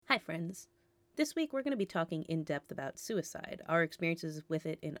Hi, friends. This week we're going to be talking in depth about suicide, our experiences with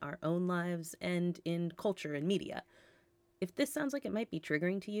it in our own lives, and in culture and media. If this sounds like it might be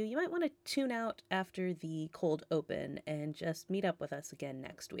triggering to you, you might want to tune out after the cold open and just meet up with us again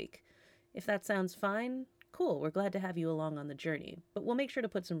next week. If that sounds fine, cool, we're glad to have you along on the journey, but we'll make sure to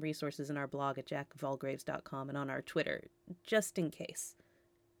put some resources in our blog at jackvalgraves.com and on our Twitter, just in case.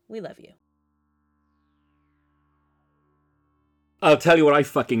 We love you. I'll tell you what I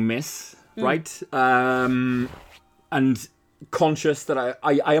fucking miss, right? And conscious that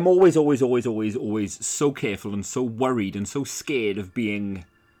I am always so careful and so worried and so scared of being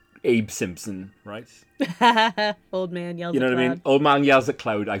Abe Simpson, right? Old man yells You know at what I cloud. mean? Old man yells at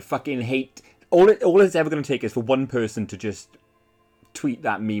cloud. I fucking hate... All it's ever going to take is for one person to just tweet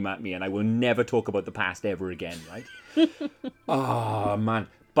that meme at me and I will never talk about the past ever again, right? Oh, man.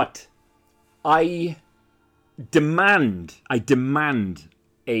 But I demand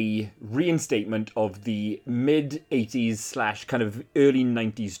a reinstatement of the mid-80s / kind of early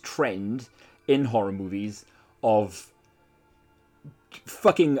 90s trend in horror movies of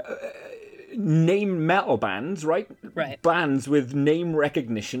fucking name metal bands, right? Right. Bands with name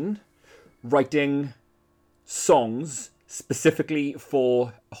recognition writing songs specifically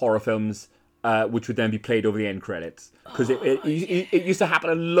for horror films, which would then be played over the end credits. Because it used to happen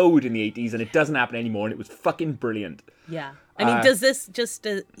a load in the 80s, and it doesn't happen anymore, and it was fucking brilliant. Yeah. I mean, does this just,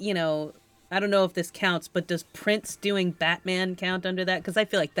 I don't know if this counts, but does Prince doing Batman count under that? Because I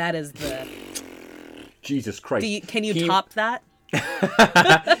feel like that is the... Jesus Christ. Can you top that?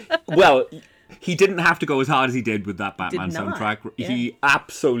 Well, he didn't have to go as hard as he did with that Batman Did not, soundtrack. yeah. He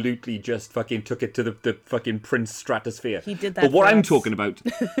absolutely just fucking took it to the fucking Prince stratosphere. He did that But what for I'm us. talking about,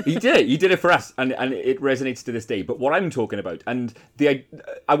 he did it for us, and it resonates to this day. But what I'm talking about, and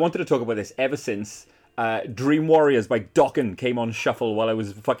I wanted to talk about this ever since Dream Warriors by Dokken came on shuffle while I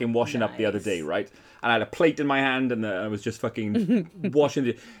was fucking washing up the other day, right? And I had a plate in my hand, and I was just fucking washing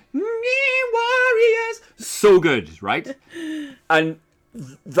the Dream Warriors. So good, right? And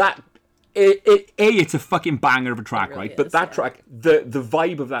that... It's a fucking banger of a track, really right? But is, that yeah. track, the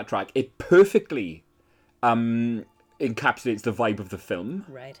vibe of that track, it perfectly encapsulates the vibe of the film.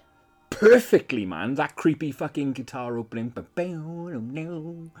 Right. Perfectly, man. That creepy fucking guitar opening.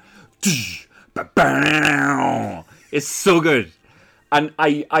 It's so good. And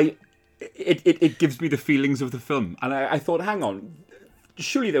it gives me the feelings of the film. And I thought, hang on.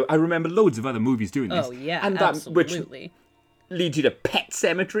 Surely, though, I remember loads of other movies doing this. Oh, yeah, and that, absolutely. which leads you to Pet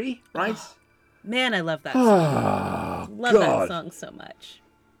Cemetery, right? Man, I love that song. Love that song so much.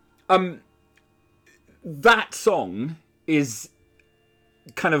 That song is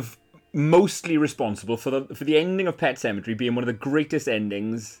kind of mostly responsible for the ending of Pet Sematary being one of the greatest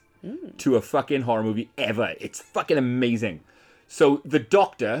endings to a fucking horror movie ever. It's fucking amazing. So the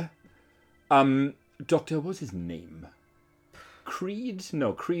Doctor, what was his name? Creed?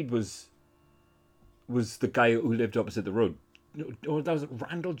 No, Creed was the guy who lived opposite the road. Or that was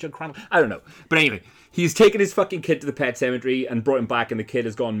Randall, Jug Randall. I don't know. But anyway, he's taken his fucking kid to the Pet Cemetery and brought him back, and the kid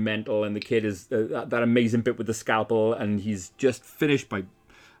has gone mental, and the kid is that amazing bit with the scalpel, and he's just finished by,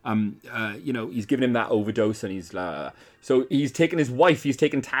 he's given him that overdose, and he's so he's taken his wife, he's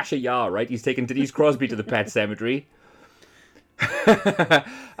taken Tasha Yar, right? He's taken Denise Crosby to the Pet Cemetery.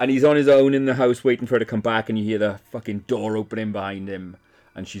 And he's on his own in the house waiting for her to come back, and you hear the fucking door opening behind him,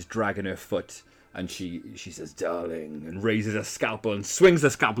 and she's dragging her foot. And she says, darling, and raises a scalpel and swings the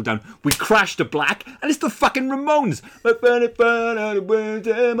scalpel down. We crash to black, and it's the fucking Ramones.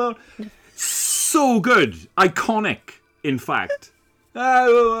 So good. Iconic, in fact. I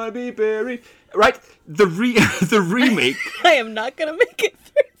don't want to be buried. Right? The remake. I am not going to make it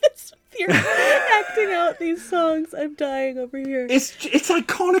through this with your acting out these songs. I'm dying over here. It's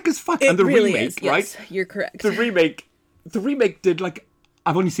iconic as fuck. It And the really remake, is. Yes, right? You're correct. The remake did like...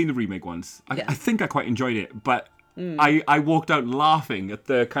 I've only seen the remake once. Yeah. I think I quite enjoyed it, but I walked out laughing at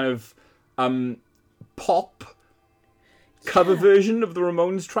the kind of pop cover version of the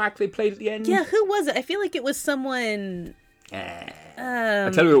Ramones track they played at the end. Yeah, who was it? I feel like it was someone... I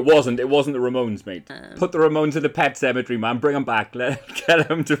tell you, it wasn't. It wasn't the Ramones, mate. Put the Ramones in the Pet Cemetery, man. Bring them back. Get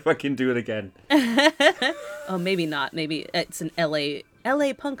them to fucking do it again. Oh, maybe not. Maybe it's an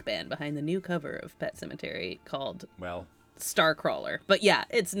LA punk band behind the new cover of Pet Cemetery called Starcrawler. But yeah,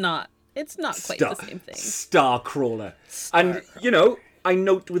 it's not quite the same thing. Starcrawler. And, I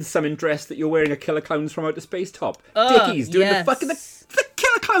note with some interest that you're wearing a Killer Clowns from Outer Space top. Dickies doing the fucking... The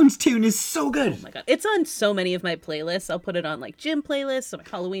Killer Clowns tune is so good. Oh my god. It's on so many of my playlists. I'll put it on like gym playlists, or my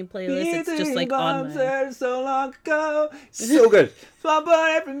Halloween playlist. It's just like on my... so long ago. So good. So I put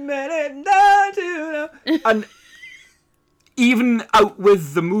every minute down to know. And even out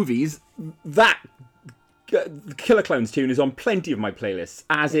with the movies, that Killer Clowns tune is on plenty of my playlists,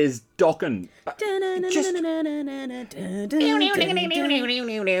 as is Dokken.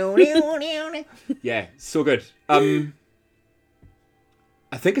 Yeah, so good. I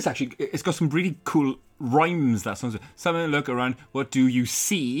think it's got some really cool rhymes, that song. Something look around, what do you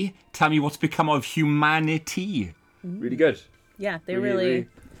see? Tell me what's become of humanity. Really good. Yeah, they're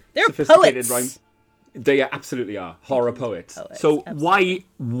sophisticated poets. Rhymes. They absolutely are horror poets. So absolutely.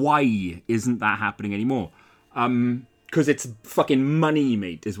 why isn't that happening anymore? Because it's fucking money,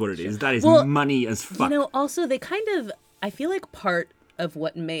 mate, is what it is. That is money as fuck. Also they I feel like part of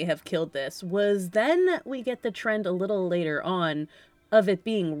what may have killed this was then we get the trend a little later on of it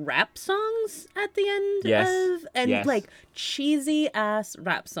being rap songs at the end like cheesy ass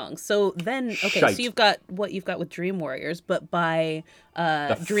rap songs. So then so you've got what you've got with Dream Warriors, but by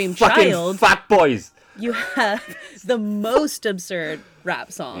Dream Child, Fat Boys, you have the most absurd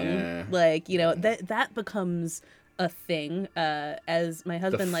rap song. Yeah. Like, that becomes a thing. As my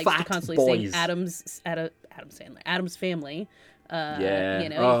husband likes to constantly sing Adam's Sandler, Adam's Family. You've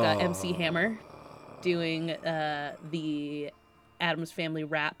got MC Hammer doing the Adam's Family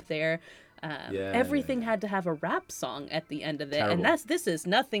rap there. Everything had to have a rap song at the end of it. Terrible. And this is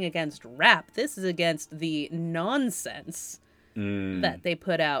nothing against rap. This is against the nonsense that they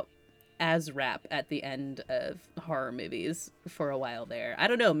put out as rap at the end of horror movies for a while there. I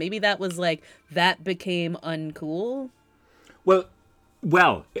don't know. Maybe that was like, that became uncool. Well,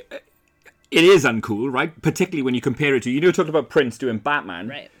 it is uncool, right? Particularly when you compare it to, talking about Prince doing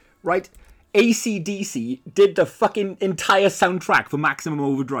Batman. Right? AC/DC did the fucking entire soundtrack for Maximum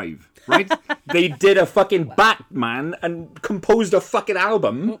Overdrive, right? They did a fucking Batman and composed a fucking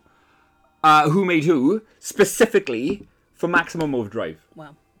album, Who Made Who, specifically for Maximum Overdrive.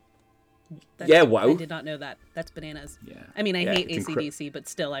 Wow. Wow. I did not know that. That's bananas. Yeah. I mean, I hate AC/DC, but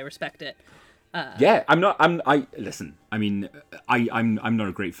still, I respect it. Listen, I mean, I'm not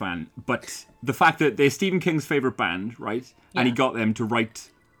a great fan, but the fact that they're Stephen King's favorite band, right? Yeah. And he got them to write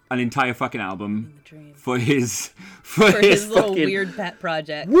an entire fucking album for his little fucking weird pet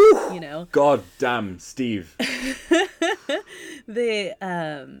project. Woo! God damn, Steve.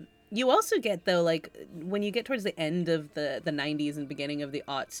 You also get, though, like, when you get towards the end of the 90s and beginning of the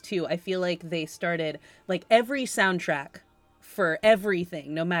aughts, too, I feel like they started, like, every soundtrack for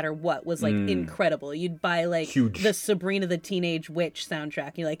everything, no matter what, was, like, incredible. You'd buy, like, huge. The Sabrina the Teenage Witch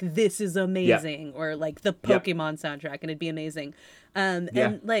soundtrack. You're like, this is amazing. Yeah. Or, like, the Pokemon soundtrack, and it'd be amazing. And,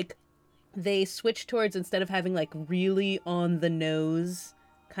 like, they switched towards, instead of having, like, really on-the-nose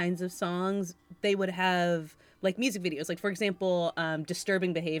kinds of songs, they would have, like, music videos. Like, for example,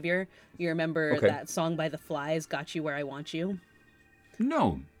 Disturbing Behavior. You remember that song by The Flies, Got You Where I Want You?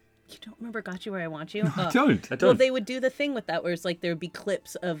 No. You don't remember Got You Where I Want You? No, I don't. Well, they would do the thing with that where it's like there would be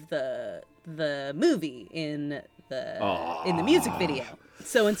clips of the movie in the music video.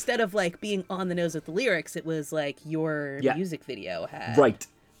 So instead of, like, being on the nose with the lyrics, it was like your music video had Right.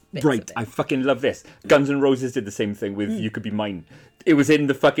 I fucking love this. Guns N' Roses did the same thing with You Could Be Mine. It was in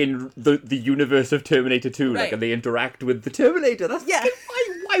the fucking the universe of Terminator 2, like, and they interact with the Terminator. That's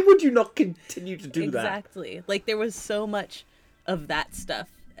why would you not continue to do that? Exactly. Like, there was so much of that stuff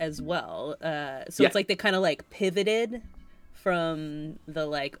as well. It's like they kind of, like, pivoted from the,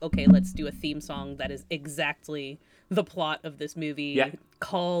 like, okay, let's do a theme song that is exactly the plot of this movie,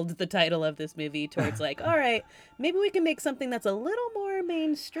 called the title of this movie, towards, like, all right, maybe we can make something that's a little more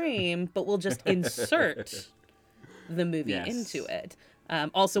mainstream, but we'll just insert the movie into it.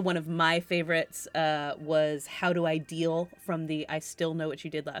 Also, one of my favorites was How Do I Deal from the I Still Know What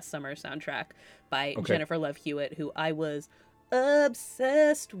You Did Last Summer soundtrack by Jennifer Love Hewitt, who I was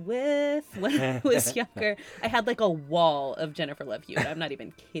obsessed with when I was younger. I had, like, a wall of Jennifer Love Hewitt. I'm not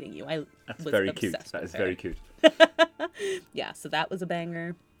even kidding you. That's was very cute. That is very cute. Yeah, so that was a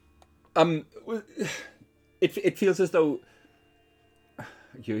banger. It feels as though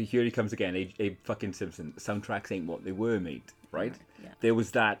here he comes again. A fucking Simpson. Soundtracks ain't what they were, mate. Right? Yeah. There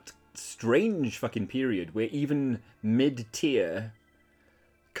was that strange fucking period where even mid-tier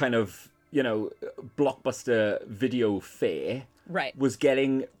kind of, blockbuster video fare was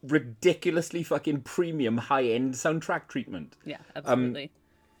getting ridiculously fucking premium high-end soundtrack treatment. Yeah, absolutely.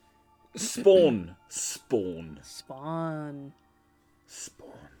 Spawn.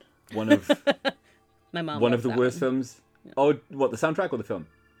 One of my mom one of the worst films. Yeah. Oh, what, the soundtrack or the film?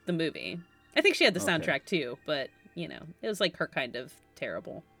 The movie. I think she had the soundtrack too, but it was like her kind of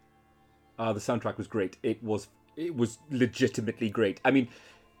terrible. The soundtrack was great. It was legitimately great. I mean,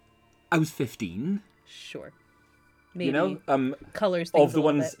 I was 15. Sure. Maybe colors things of the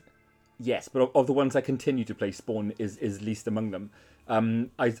ones. Yes, but of the ones I continue to play, Spawn is least among them.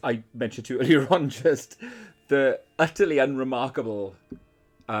 I mentioned to you earlier on just the utterly unremarkable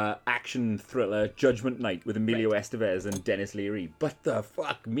action thriller Judgment Night with Emilio Estevez and Dennis Leary. But the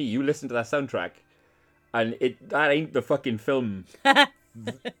fuck me, you listen to that soundtrack, and that ain't the fucking film. That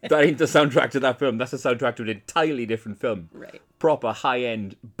ain't the soundtrack to that film. That's the soundtrack to an entirely different film. Right. Proper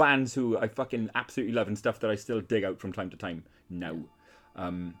high-end bands who I fucking absolutely love and stuff that I still dig out from time to time now.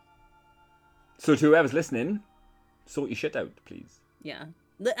 So to whoever's listening, sort your shit out, please. Yeah.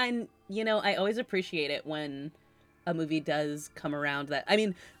 And, I always appreciate it when a movie does come around that... I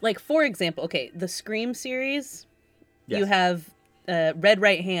mean, like, for example, okay, the Scream series, Yes. you have Red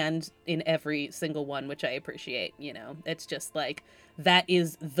Right Hand in every single one, which I appreciate, It's just like, that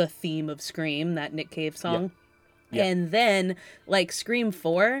is the theme of Scream, that Nick Cave song. Yeah. And then, like, Scream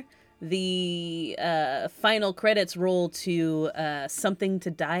 4... the final credits roll to Something to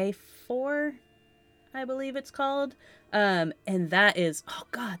Die For, I believe it's called. And that is, oh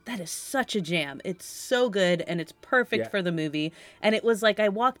God, that is such a jam. It's so good and it's perfect for the movie. And it was like I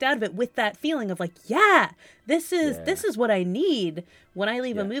walked out of it with that feeling of like, this is what I need. When I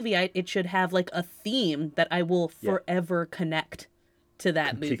leave a movie, it should have like a theme that I will forever connect to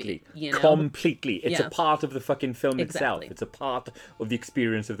that movie. Completely. It's a part of the fucking film itself. It's a part of the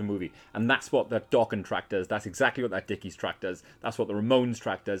experience of the movie. And that's what that Dokken track does. That's exactly what that Dickies track does. That's what the Ramones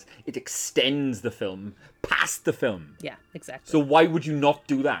track does. It extends the film past the film. Yeah, exactly. So why would you not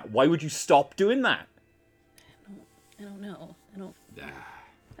do that? Why would you stop doing that? I don't know.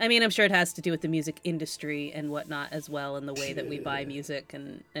 I mean, I'm sure it has to do with the music industry and whatnot as well, and the way that we buy music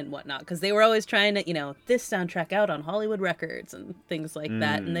and whatnot. Because they were always trying to, this soundtrack out on Hollywood Records and things like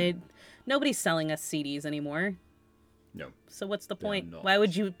that. And nobody's selling us CDs anymore. No. So what's the point? Why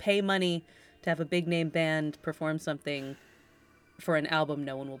would you pay money to have a big name band perform something for an album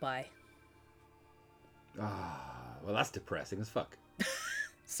no one will buy? Well, that's depressing as fuck.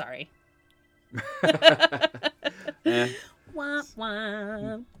 Sorry. Yeah. Wah,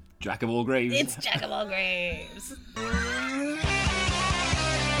 wah. Jack of all graves. It's Jack of all graves.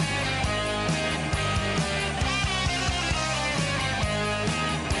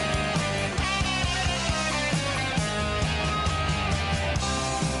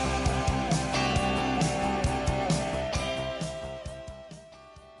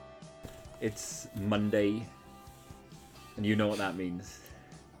 It's Monday, and you know what that means.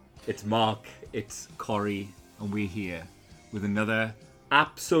 It's Mark, it's Corey, and we're here with another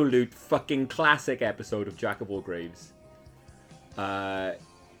absolute fucking classic episode of Jack of all graves. Run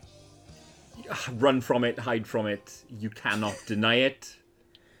from it, hide from it. You cannot deny it.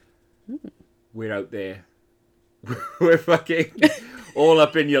 We're out there. We're fucking all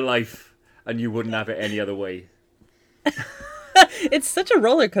up in your life, and you wouldn't have it any other way. It's such a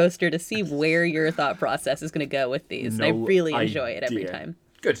roller coaster to see where your thought process is going to go with these. No I really enjoy it idea. every time.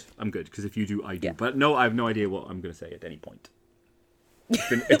 Good. I'm good, because if you do, I do. Yeah. But no, I have no idea what I'm going to say at any point.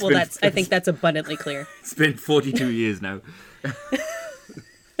 I think that's abundantly clear. It's been 42 years now.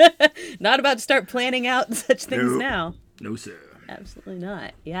 Not about to start planning out such things now. No, sir. Absolutely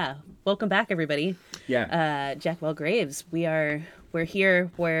not. Yeah. Welcome back, everybody. Yeah. Jack of all graves. We're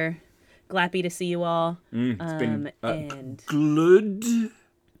here. We're glappy to see you all. It's been and good.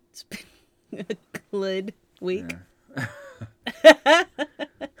 it's been a good week. Yeah.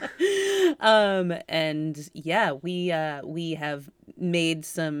 And yeah, we have made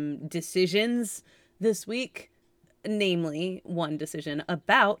some decisions this week, namely one decision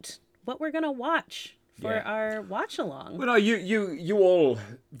about what we're gonna watch for our watch along. Well, no, you all,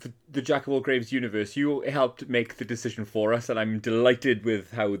 the Jack of all graves universe, you helped make the decision for us, and I'm delighted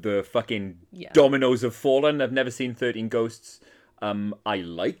with how the fucking dominoes have fallen. I've never seen 13 Ghosts. I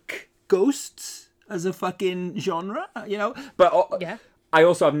like ghosts as a fucking genre, but I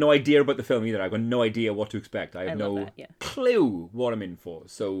also have no idea about the film either. I've got no idea what to expect. I have no clue what I'm in for.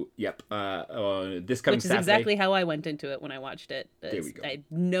 So, yep. This coming Saturday. Which is exactly how I went into it when I watched it. There we go. I had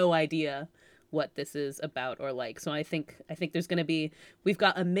no idea what this is about or like. So I think there's going to be, we've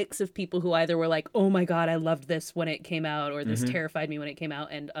got a mix of people who either were like, oh my God, I loved this when it came out, or this terrified me when it came out,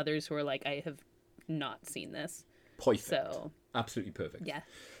 and others who are like, I have not seen this. Perfect. So absolutely perfect. Yeah.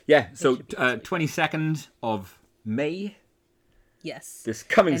 Yeah. So 22nd of May. Yes. This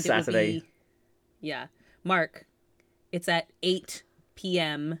coming Saturday. Mark, it's at 8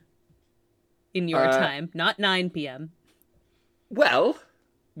 p.m. in your time, not 9 p.m. Well,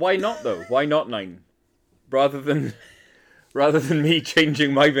 why not though? Why not 9? Rather than me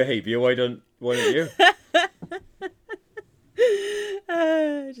changing my behavior, why don't you?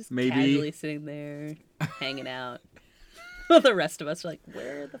 Just casually sitting there, hanging out. The rest of us are like,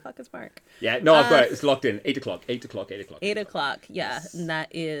 where the fuck is Mark? Yeah, no, I've got it. It's locked in. 8 o'clock. 8 o'clock. 8 o'clock. 8 o'clock, yeah. Yes. And that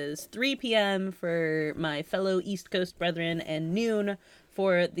is 3 p.m. for my fellow East Coast brethren and noon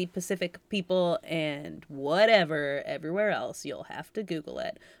for the Pacific people and whatever everywhere else. You'll have to Google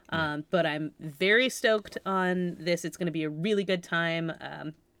it. But I'm very stoked on this. It's going to be a really good time.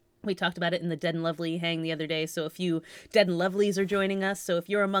 We talked about it in the Dead and Lovely hang the other day. So a few Dead and Lovelies are joining us. So if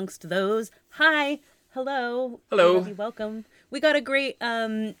you're amongst those, hi. Hello. Hello. Welcome. We got a great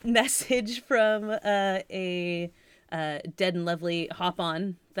message from a Dead and Lovely hop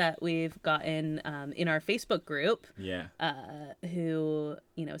on that we've gotten in our Facebook group. Yeah. Who,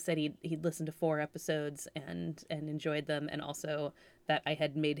 said he'd listened to 4 episodes and enjoyed them, and also that I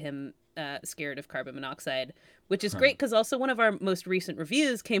had made him scared of carbon monoxide, which is great because also one of our most recent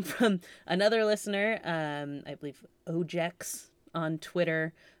reviews came from another listener, I believe Ojex on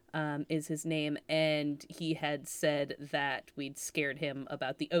Twitter. Is his name, and he had said that we'd scared him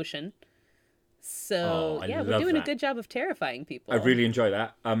about the ocean. So we're doing a good job of terrifying people. I really enjoy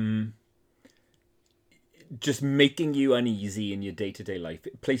that. Just making you uneasy in your day-to-day life.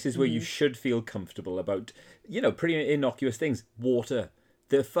 Places where you should feel comfortable about, pretty innocuous things. Water.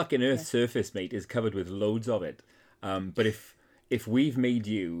 The fucking Earth's surface, mate, is covered with loads of it. But if we've made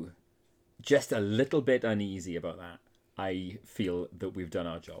you just a little bit uneasy about that, I feel that we've done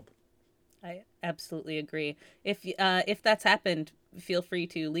our job. I absolutely agree. If that's happened, feel free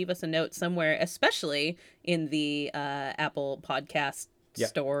to leave us a note somewhere, especially in the Apple Podcast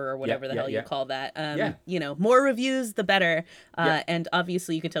store or whatever the hell you call that. More reviews, the better. And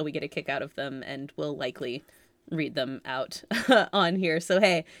obviously you can tell we get a kick out of them, and we'll likely read them out on here. So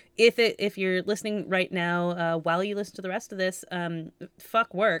hey, if you're listening right now, while you listen to the rest of this,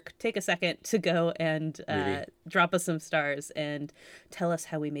 fuck work, take a second to go and drop us some stars and tell us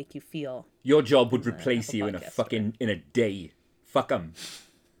how we make you feel. Your job would replace you in a day. Fuck them.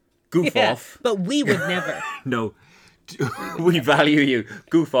 Goof off. But we would never. No. We value you.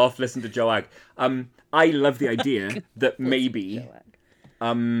 Goof off. Listen to Joag. I love the idea that maybe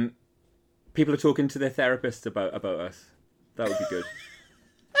people are talking to their therapists about us. That would be good.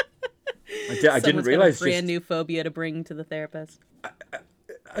 I didn't realize. Got a brand new phobia to bring to the therapist.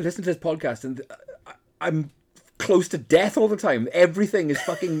 I listen to this podcast and I'm close to death all the time. Everything is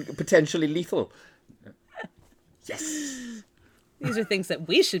fucking potentially lethal. Yes. These are things that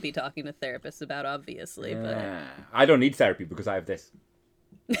we should be talking to therapists about, obviously. But I don't need therapy because I have this.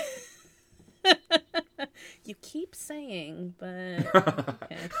 You keep saying, but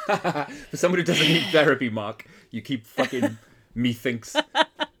okay. For someone who doesn't need therapy, Mark, you keep fucking methinks.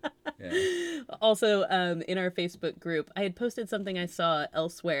 Yeah. Also, in our Facebook group, I had posted something I saw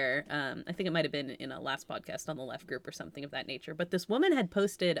elsewhere. I think it might have been in a last podcast on the left group or something of that nature. But this woman had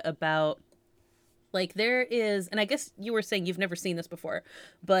posted about, like, there is, and I guess you were saying you've never seen this before,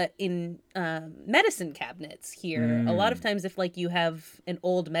 but in medicine cabinets here, a lot of times if, like, you have an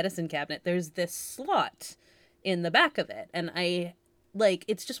old medicine cabinet, there's this slot in the back of it. And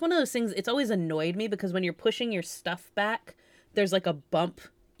it's just one of those things, it's always annoyed me because when you're pushing your stuff back, there's, like, a bump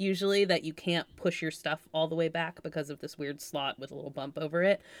usually that you can't push your stuff all the way back because of this weird slot with a little bump over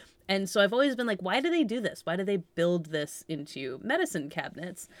it. And so I've always been like, why do they do this? Why do they build this into medicine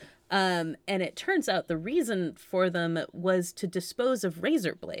cabinets? And it turns out the reason for them was to dispose of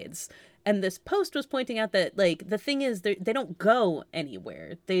razor blades. And this post was pointing out that, like, the thing is they don't go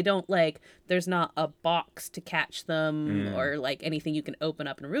anywhere. They don't, like, there's not a box to catch them or, like, anything you can open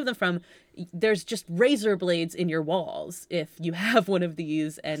up and remove them from. There's just razor blades in your walls if you have one of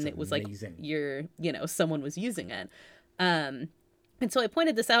these and That's it was amazing. Like someone was using it. And so I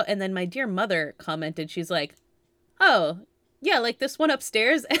pointed this out, and then my dear mother commented, she's like, oh, yeah, like this one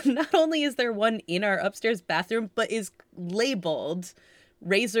upstairs. And not only is there one in our upstairs bathroom, but is labeled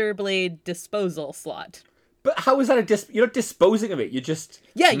razor blade disposal slot. But how is that you're not disposing of it, you're just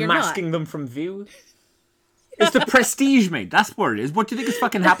you're masking them from view? It's the prestige, mate. That's what it is. What do you think is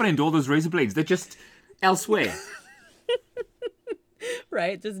fucking happening to all those razor blades? They're just elsewhere.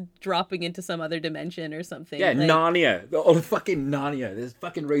 Right? Just dropping into some other dimension or something. Yeah, like... Narnia. Oh, the fucking Narnia. There's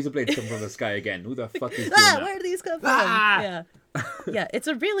fucking razor blades come from the sky again. Who the fuck is doing that? Where do these come from? Yeah. Yeah, it's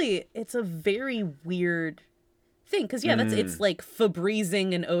a very weird thing. Because, it's like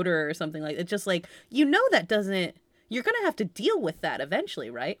Febrezing an odor or something like that. It's just like, that doesn't... You're going to have to deal with that eventually,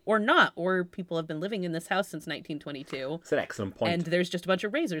 right? Or not. Or people have been living in this house since 1922. That's an excellent point. And there's just a bunch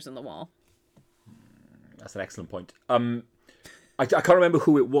of razors in the wall. That's an excellent point. I can't remember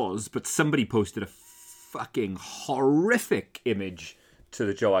who it was, but somebody posted a fucking horrific image to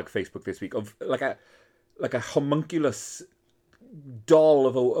the Joag Facebook this week of like a homunculus doll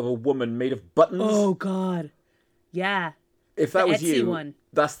of a woman made of buttons. Oh God, yeah. if The that was Etsy you, one.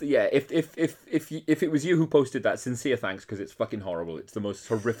 that's the yeah. If it was you who posted that, sincere thanks, because it's fucking horrible. It's the most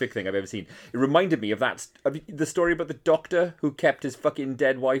horrific thing I've ever seen. It reminded me of the story about the doctor who kept his fucking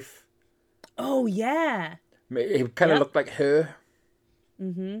dead wife. Oh yeah. It kind of Yep. looked like her.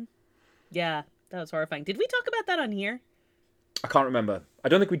 Yeah, that was horrifying. Did we talk about that on here? I can't remember. I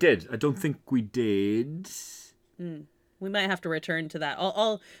don't think we did. We might have to return to that.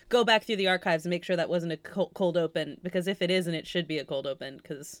 I'll go back through the archives and make sure that wasn't a cold open, because if it isn't, it should be a cold open,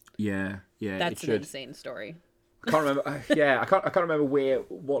 because Yeah, that's it an should. insane story. I can't remember. I can't remember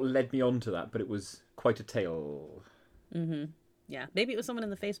what led me on to that, but it was quite a tale. Yeah, maybe it was someone in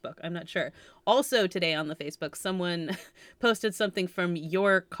the Facebook. I'm not sure. Also today on the Facebook, someone posted something from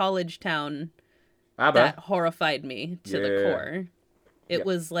your college town ABBA. that horrified me to the core. It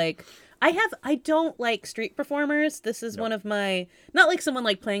was like, I don't like street performers. This is one of my, not like someone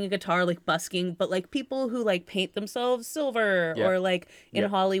like playing a guitar, like busking, but like people who like paint themselves silver, or like in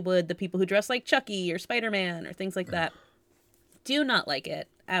Hollywood, the people who dress like Chucky or Spider-Man or things like that. Do not like it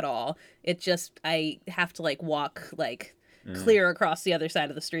at all. It just, I have to like walk like clear across the other side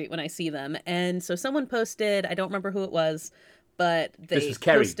of the street when I see them. And so someone posted, I don't remember who it was, but they This was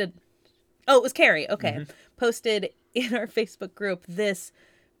Carrie. posted. Oh, it was Carrie. Okay. Posted in our Facebook group this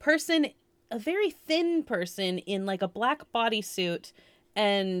person, a very thin person in like a black bodysuit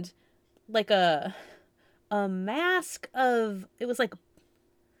and like a mask of, it was like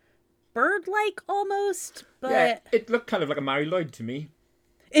bird-like almost, but Yeah, it looked kind of like a Mary Lloyd to me.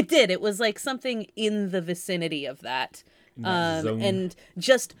 it did. It was like something in the vicinity of that. Zone. And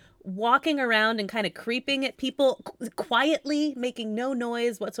just walking around and kind of creeping at people quietly, making no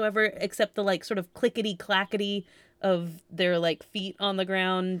noise whatsoever except the like sort of clickety clackety of their like feet on the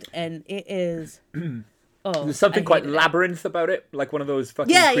ground. And it is There's something quite Labyrinth about it, like one of those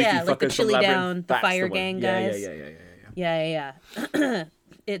fucking creepy fuckers like the from Chili Labyrinth. Down, the That's Fire one. Gang guys. Yeah.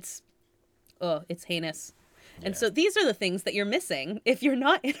 It's heinous. And so these are the things that you're missing if you're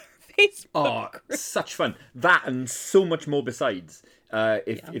not in our Facebook group. Such fun. That and so much more besides.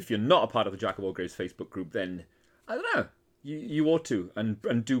 If you're not a part of the Jack of All Graves Facebook group, then I don't know. You ought to,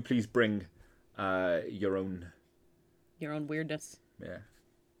 and do please bring your own weirdness. Yeah.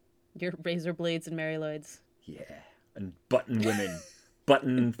 Your razor blades and Mary Lloyds. Yeah. And button women.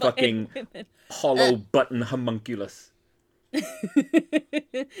 Button fucking hollow button homunculus.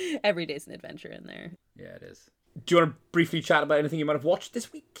 Every day's an adventure in there. Yeah, it is. Do you want to briefly chat about anything you might have watched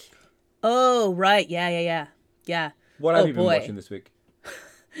this week? Oh, right. Yeah. What have you been watching this week?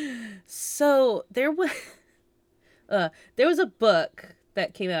 So there was a book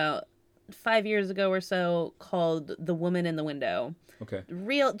that came out 5 years ago or so called The Woman in the Window. Okay.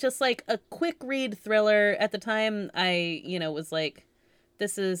 Just like a quick read thriller. At the time, I, was like,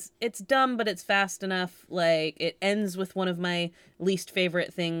 it's dumb, but it's fast enough. Like, it ends with one of my least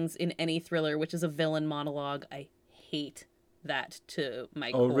favorite things in any thriller, which is a villain monologue. I hate that to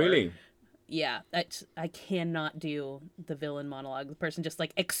my core. Oh, really? Yeah, I cannot do the villain monologue. The person just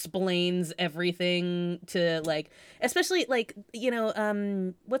like explains everything to like, especially like,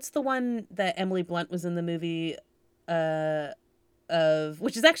 what's the one that Emily Blunt was in the movie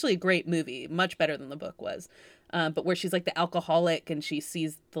which is actually a great movie, much better than the book was. But where she's like the alcoholic and she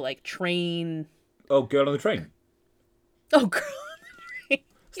sees the like train. Oh, Girl on the Train. Oh, Girl on the Train.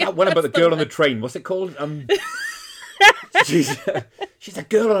 It's that one about the girl on the train. What's it called? She's a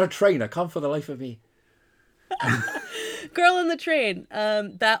girl on a train. I can't for the life of me. Girl on the Train.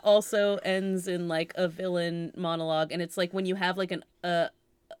 That also ends in like a villain monologue, and it's like when you have like an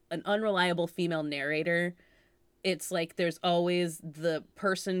unreliable female narrator, it's like there's always the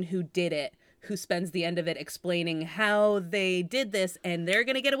person who did it who spends the end of it explaining how they did this, and they're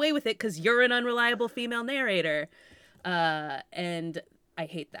gonna get away with it because you're an unreliable female narrator, and I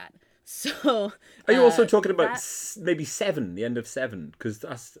hate that. So are you also talking about maybe Seven, the end of Seven? Because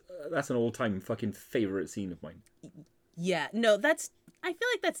that's an all-time fucking favorite scene of mine. Yeah, no, I feel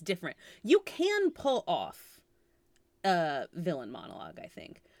like that's different. You can pull off a villain monologue, I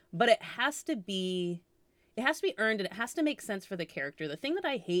think, but it has to be earned, and it has to make sense for the character. The thing that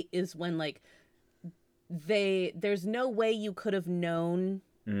I hate is when like there's no way you could have known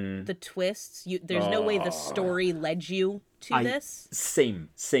the twists. There's no way the story led you to this. Same.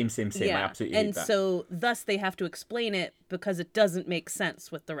 Yeah. I absolutely hate that. And so thus they have to explain it because it doesn't make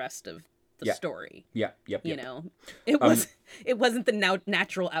sense with the rest of the story. Yep. It wasn't the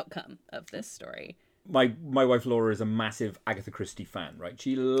natural outcome of this story. My wife Laura is a massive Agatha Christie fan, right?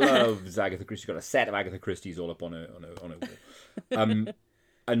 She loves Agatha Christie. She's got a set of Agatha Christie's all up on a wall.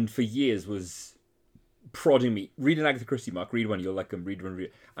 And for years was prodding me, read an Agatha Christie, Mark, read one, you'll like them, read one.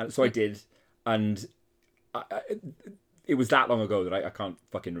 And so I did. And it was that long ago that I can't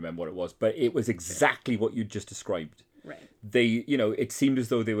fucking remember what it was, but it was exactly what you just described. Right. They, it seemed as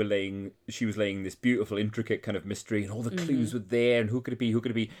though she was laying this beautiful, intricate kind of mystery, and all the clues were there, and who could it be?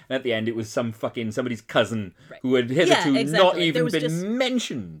 And at the end, it was somebody's cousin who had hitherto not even been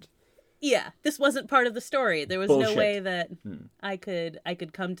mentioned. Yeah, this wasn't part of the story. There was Bullshit. no way that I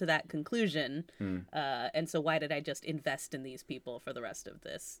could come to that conclusion. And so why did I just invest in these people for the rest of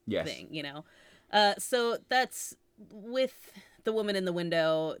this thing, So that's with the woman in the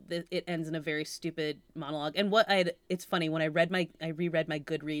window. It ends in a very stupid monologue. And it's funny, when I reread my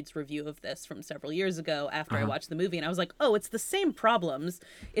Goodreads review of this from several years ago after I watched the movie, and I was like, oh, it's the same problems.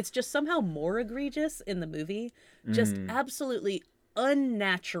 It's just somehow more egregious in the movie. Just absolutely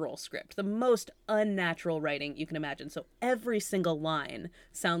unnatural script, the most unnatural writing you can imagine. So every single line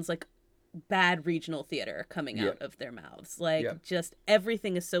sounds like bad regional theater coming out of their mouths. Like just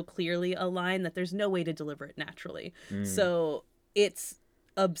everything is so clearly a line that there's no way to deliver it naturally. So it's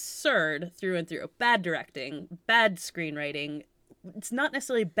absurd through and through. Bad directing, bad screenwriting. It's not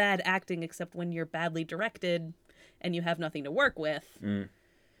necessarily bad acting, except when you're badly directed and you have nothing to work with.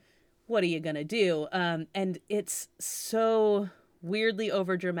 What are you gonna do? And it's so weirdly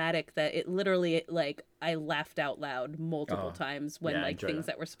over dramatic that it literally, like, I laughed out loud multiple times when things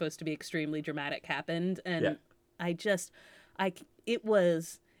that were supposed to be extremely dramatic happened. And it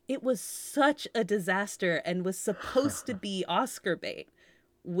was such a disaster and was supposed to be Oscar bait,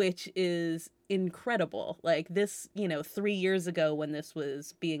 which is incredible. Like this, 3 years ago when this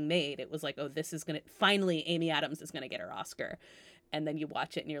was being made, it was like, oh, this is finally Amy Adams is gonna get her Oscar. And then you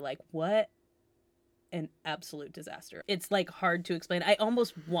watch it and you're like, what an absolute disaster. It's like hard to explain. I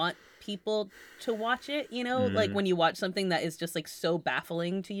almost want people to watch it, like when you watch something that is just like so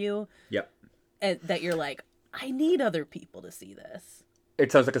baffling to you. Yep. And that you're like, I need other people to see this. It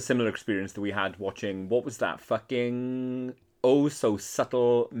sounds like a similar experience that we had watching, what was that fucking oh so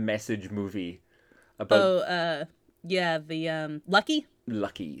subtle message movie about the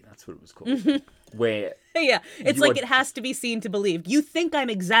Lucky, that's what it was called. Where it's like it has to be seen to believe. You think I'm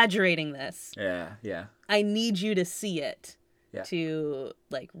exaggerating this. Yeah. I need you to see it to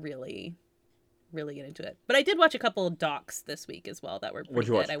like really get into it. But I did watch a couple of docs this week as well that were pretty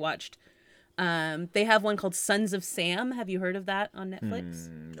good. I watched they have one called Sons of Sam. Have you heard of that on Netflix?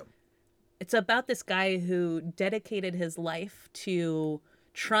 No. It's about this guy who dedicated his life to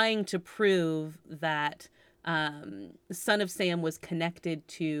trying to prove that Son of Sam was connected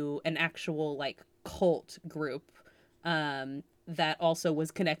to an actual like cult group that also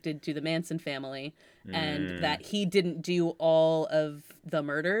was connected to the Manson family, and that he didn't do all of the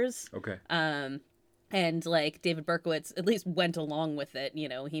murders. Okay. And like David Berkowitz at least went along with it.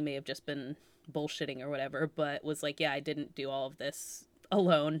 He may have just been bullshitting or whatever, but was like, yeah, I didn't do all of this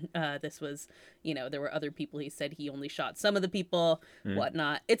alone. This was, there were other people. He said he only shot some of the people,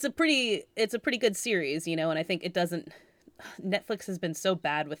 whatnot. It's a pretty good series, and I think Netflix has been so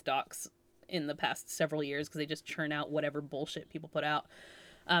bad with docs in the past several years because they just churn out whatever bullshit people put out.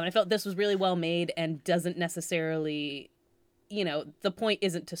 And I felt this was really well made and doesn't necessarily, the point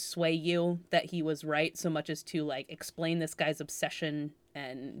isn't to sway you that he was right so much as to like explain this guy's obsession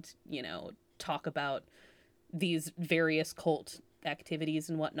and, talk about these various cult activities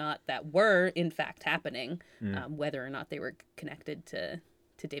and whatnot that were in fact happening, whether or not they were connected to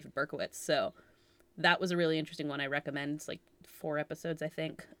David Berkowitz. So that was a really interesting one. I recommend. It's like 4 episodes, I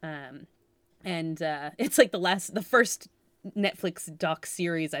think. And it's like the first Netflix doc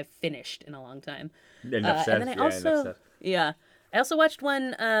series I've finished in a long time. And then I also watched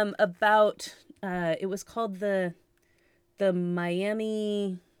one about it was called the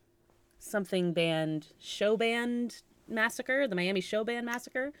Miami something band show band massacre, the Miami show band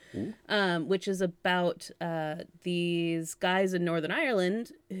massacre, which is about these guys in Northern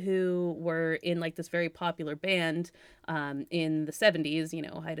Ireland who were in like this very popular band in the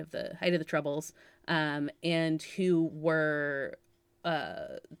 70s, height of the Troubles, and who were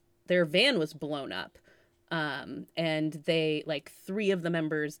their van was blown up, and they like 3 of the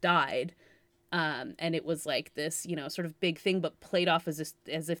members died. And it was like this, sort of big thing, but played off as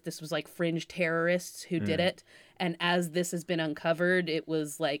if this was like fringe terrorists who did it. And as this has been uncovered, it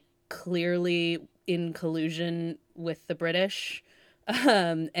was like clearly in collusion with the British.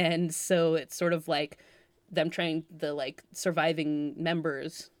 And so it's sort of like them trying, the like surviving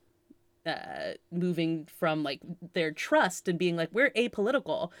members moving from like their trust and being like, we're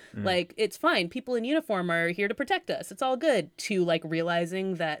apolitical, like it's fine, people in uniform are here to protect us, it's all good, to like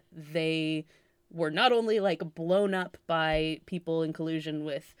realizing that they were not only like blown up by people in collusion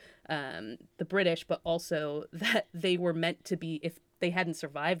with the British, but also that they were meant to be, if they hadn't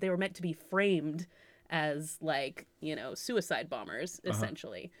survived, they were meant to be framed as like, you know, suicide bombers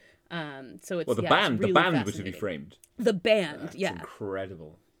essentially. So it's Well, the it's band really was to be fascinating. framed. The band, That's yeah.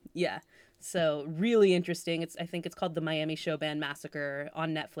 incredible. Yeah. So really interesting. I think it's called The Miami Show Band Massacre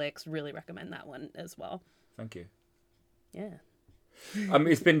on Netflix. Really recommend that one as well. Thank you. Yeah.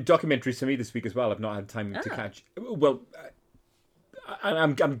 It's been documentaries for me this week as well. I've not had time to catch. Well,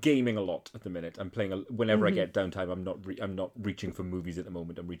 I'm gaming a lot at the minute. I'm playing whenever I get downtime. I'm not reaching for movies at the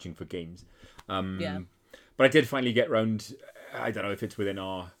moment. I'm reaching for games. Yeah. But I did finally get round. I don't know if it's within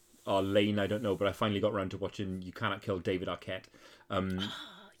our lane. I don't know. But I finally got round to watching You Cannot Kill David Arquette.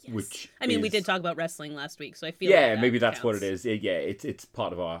 Yes. Which I mean, we is- did talk about wrestling last week, so I feel yeah, like maybe that's what it counts. is. Yeah, it's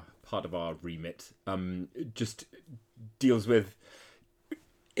part of our remit. It just deals with.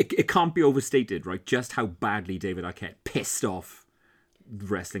 It can't be overstated, right? Just how badly David Arquette pissed off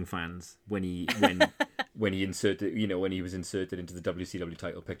wrestling fans when he inserted, you know, when he was inserted into the WCW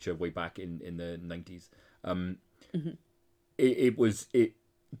title picture way back in the 90s.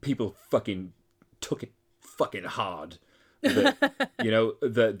 People fucking took it fucking hard. That, you know,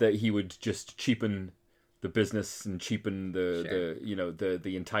 that he would just cheapen the business and cheapen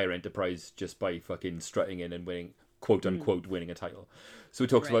the entire enterprise just by fucking strutting in and winning, quote unquote, winning a title. So he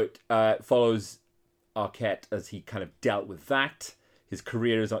talks about follows Arquette as he kind of dealt with that. His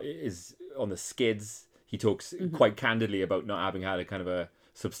career is on the skids. He talks quite candidly about not having had a kind of a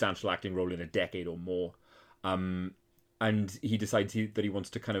substantial acting role in a decade or more. And he decides that he wants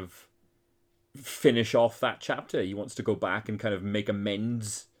to kind of finish off that chapter. He wants to go back and kind of make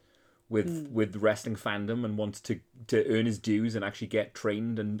amends with wrestling fandom, and wants to earn his dues and actually get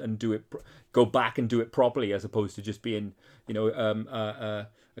trained and do it, go back and do it properly, as opposed to just being, you know,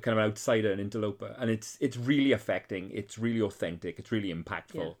 a kind of an outsider, an interloper. And it's really affecting. It's really authentic. It's really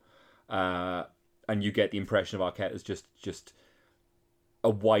impactful. Yeah. And you get the impression of Arquette as just a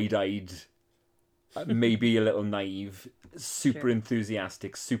wide-eyed, maybe a little naive, super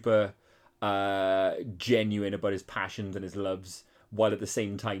enthusiastic, super genuine about his passions and his loves, while at the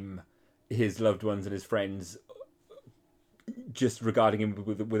same time his loved ones and his friends just regarding him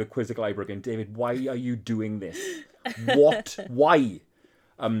with a quizzical eyebrow going, David, why are you doing this? What? Why?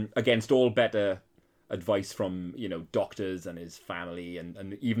 Against all better advice from, you know, doctors and his family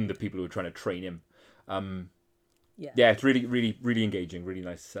and even the people who are trying to train him. Yeah, it's really, really, really engaging. Really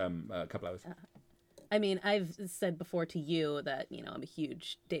nice couple hours. I mean, I've said before to you that, you know, I'm a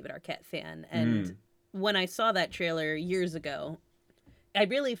huge David Arquette fan. And when I saw that trailer years ago, I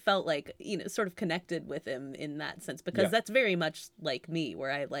really felt like, you know, sort of connected with him in that sense, because that's very much like me,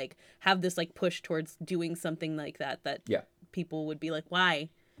 where I like have this like push towards doing something like that people would be like, why?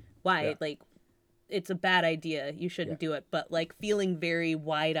 Yeah. Like, it's a bad idea. You shouldn't do it. But like feeling very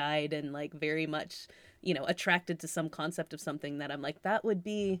wide eyed and like very much, you know, attracted to some concept of something that I'm like, that would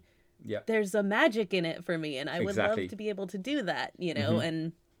be, there's a magic in it for me. And I would love to be able to do that, you know,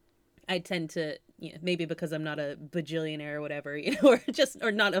 and I tend to, you know, maybe because I'm not a bajillionaire or whatever, you know,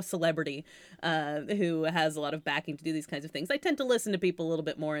 or not a celebrity who has a lot of backing to do these kinds of things. I tend to listen to people a little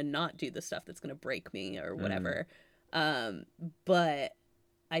bit more and not do the stuff that's going to break me or whatever. But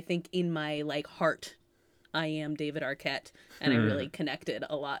I think in my like heart, I am David Arquette, and I really connected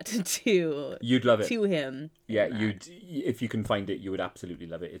a lot to you'd love it to him. Yeah, if you can find it, you would absolutely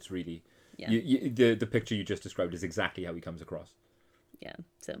love it. It's really the picture you just described is exactly how he comes across. Yeah,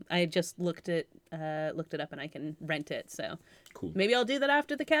 so I just looked it up, and I can rent it. So cool. Maybe I'll do that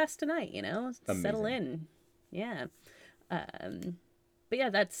after the cast tonight. You know, Amazing. Settle in. Yeah. But yeah,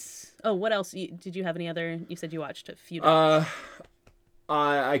 that's. Oh, what else? Did you have any other? You said you watched a few.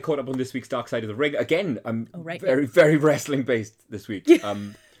 I caught up on this week's Dark Side of the Ring again. I'm very wrestling based this week.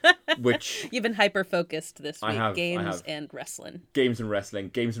 Which you've been hyper focused this week. I have and wrestling. Games and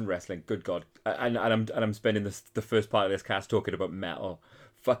wrestling. Good God, and I'm spending the first part of this cast talking about metal.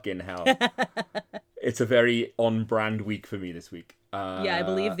 Fucking hell, it's a very on brand week for me this week. Yeah, I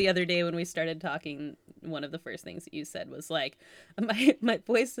believe the other day when we started talking, one of the first things that you said was like, my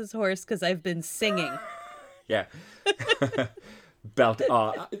voice is hoarse because I've been singing. Yeah. Belt.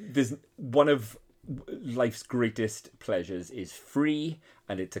 There's one of life's greatest pleasures is free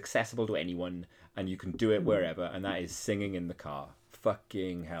and it's accessible to anyone and you can do it wherever, and that is singing in the car.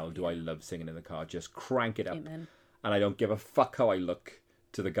 Fucking hell, do I love singing in the car. Just crank it up. Amen. And I don't give a fuck how I look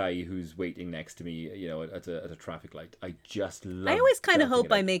to the guy who's waiting next to me, you know, at a traffic light. I just love. I always kind of hope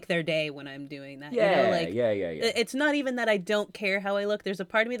I make their day when I'm doing that. Yeah, you know, like, yeah. It's not even that I don't care how I look. There's a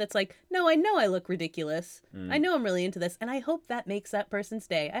part of me that's like, no, I know I look ridiculous. I know I'm really into this, and I hope that makes that person's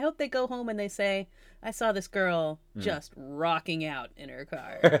day. I hope they go home and they say, I saw this girl just rocking out in her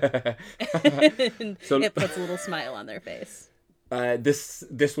car. And So it puts a little smile on their face.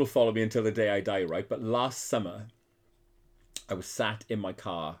 This will follow me until the day I die, right? But last summer, I was sat in my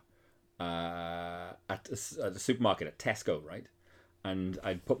car at the supermarket at Tesco, right? And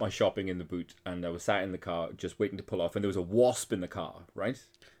I'd put my shopping in the boot, and I was sat in the car just waiting to pull off, and there was a wasp in the car, right?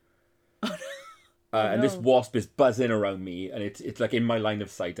 And this wasp is buzzing around me, and it's like in my line of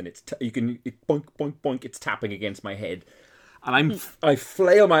sight, and it boink boink boink, it's tapping against my head, and I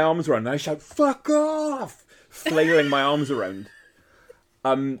flail my arms around, and I shout "fuck off," flailing my arms around,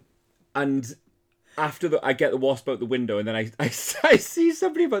 and after I get the wasp out the window, and then I see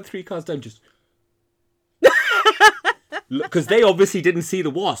somebody about 3 cars down just. Because they obviously didn't see the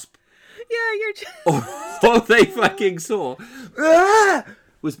wasp. Yeah, you're just... All they fucking saw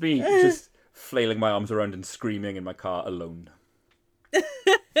was me just flailing my arms around and screaming in my car alone. And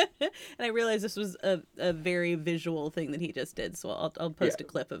I realized this was a very visual thing that he just did, so I'll post a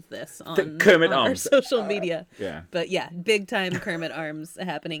clip of this on, Kermit on our arms. social media. Yeah. But yeah, big time Kermit arms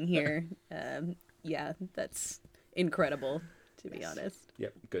happening here. Yeah, that's incredible, to be honest.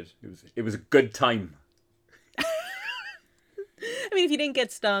 Yep, good. It was a good time. I mean, if you didn't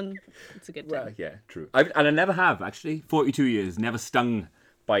get stung, it's a good time. Well, yeah, true. And I never have, actually. 42 years, never stung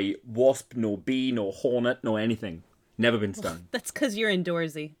by wasp, nor bee, nor hornet, nor anything. Never been stung. That's because you're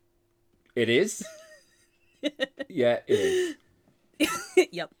indoorsy. It is? Yeah, it is.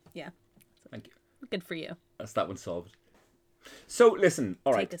 Yep, yeah. Thank you. Good for you. That's that one solved. So, listen,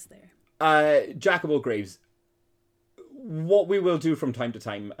 all right. Take us there. Jack of all graves. What we will do from time to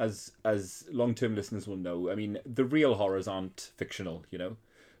time, as long-term listeners will know, I mean, the real horrors aren't fictional, you know?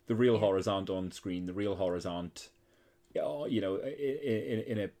 The real horrors aren't on screen. The real horrors aren't, you know,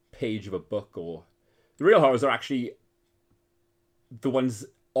 in a page of a book. Or the real horrors are actually the ones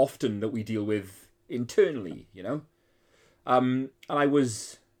often that we deal with internally, you know? And I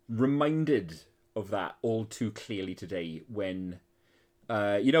was reminded of that all too clearly today when,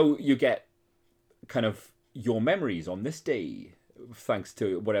 you know, you get kind of your memories on this day, thanks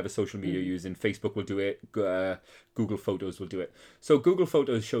to whatever social media you're using. Facebook will do it. Google Photos will do it. So Google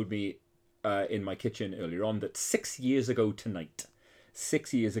Photos showed me in my kitchen earlier on that 6 years ago tonight,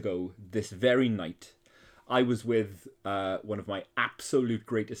 6 years ago this very night, I was with one of my absolute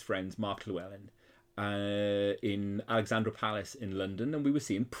greatest friends, Mark Llewellyn, in Alexandra Palace in London, and we were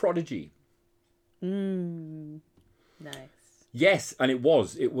seeing Prodigy. Nice. Yes, and it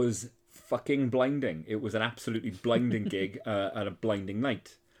was fucking blinding. It was an absolutely blinding gig and a blinding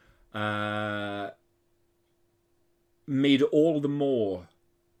night. Made all the more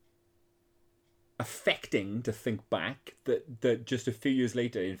affecting to think back that just a few years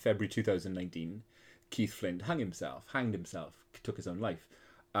later, in February 2019, Keith Flint hanged himself, took his own life.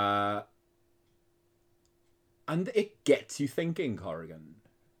 And it gets you thinking, Corrigan.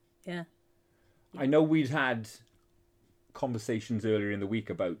 Yeah. I know we'd had conversations earlier in the week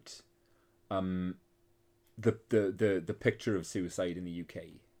about the picture of suicide in the UK.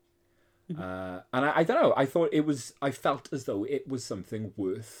 And I don't know, I felt as though it was something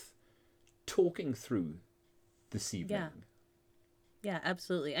worth talking through this evening. Yeah,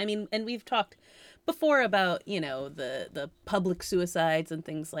 absolutely. I mean, and we've talked before about, you know, the public suicides and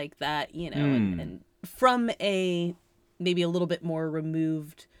things like that, you know, and from a maybe a little bit more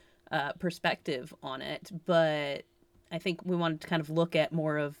removed perspective on it. But I think we wanted to kind of look at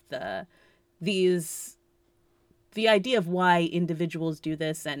more of the idea of why individuals do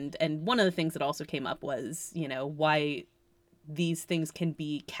this, and one of the things that also came up was, you know, why these things can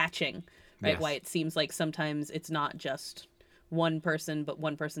be catching, right? Yes. Why it seems like sometimes it's not just one person, but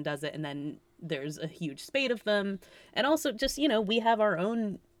one person does it and then there's a huge spate of them. And also just, you know, we have our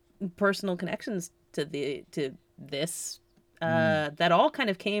own personal connections to this that all kind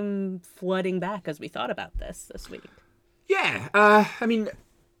of came flooding back as we thought about this week. Yeah, I mean,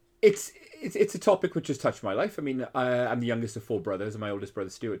 it's a topic which has touched my life. I mean, I'm the youngest of 4 brothers, and my oldest brother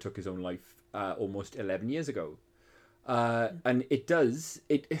Stuart took his own life almost 11 years ago. And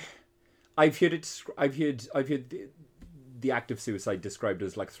I've heard the act of suicide described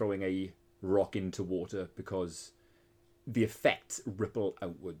as like throwing a rock into water because the effects ripple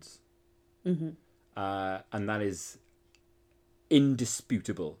outwards. And that is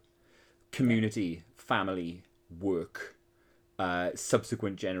indisputable. Community, family, work,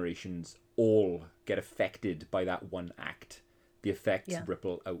 subsequent generations all get affected by that one act. The effects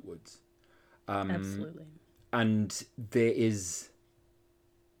ripple outwards. Absolutely. And there is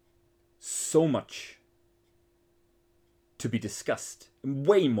so much to be discussed,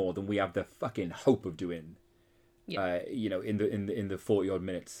 way more than we have the fucking hope of doing. You know, in the 40 odd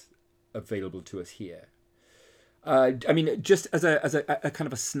minutes available to us here. I mean, just as a kind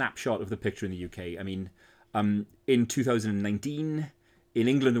of a snapshot of the picture in the UK. I mean, In 2019, in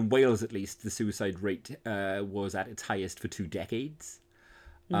England and Wales at least, the suicide rate was at its highest for 2 decades.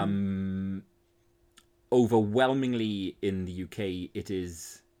 Overwhelmingly in the UK, it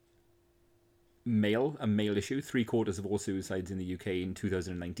is a male issue. 3/4 of all suicides in the UK in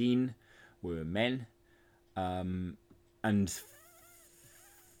 2019 were men. And,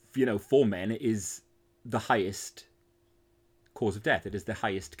 for men, it is the highest cause of death. It is the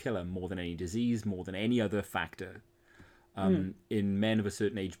highest killer, more than any disease, more than any other factor. In men of a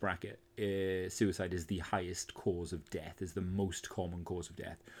certain age bracket, suicide is the highest cause of death, is the most common cause of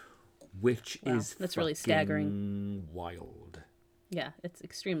death, which is that's really staggering. Wild. Yeah, it's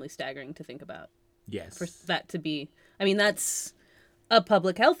extremely staggering to think about. Yes. For that to be, that's a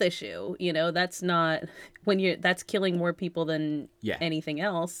public health issue. That's not that's killing more people than anything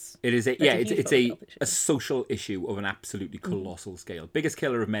else. It is it's a social issue of an absolutely colossal scale. Biggest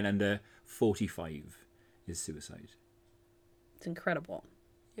killer of men under 45 is suicide. It's incredible.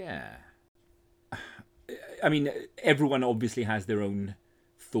 Yeah. Everyone obviously has their own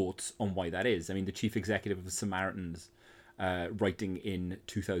thoughts on why that is. The chief executive of the Samaritans, writing in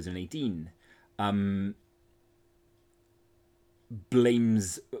 2018,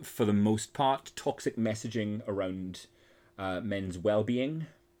 blames, for the most part, toxic messaging around men's well-being.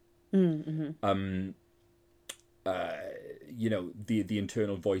 The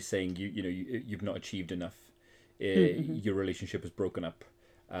internal voice saying you've not achieved enough. Your relationship is broken up.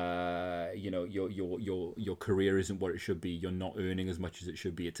 Your career isn't what it should be. You're not earning as much as it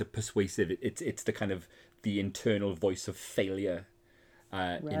should be. It's a persuasive. It's the kind of the internal voice of failure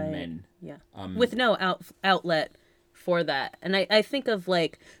in men. Yeah. With no outlet for that. And I think of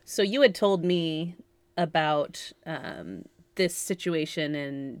so you had told me about this situation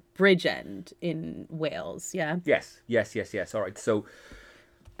in Bridgend in Wales. Yeah. Yes. All right. So,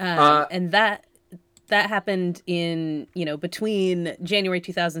 and that happened in, between January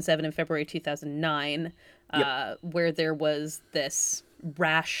 2007 and February 2009, where there was this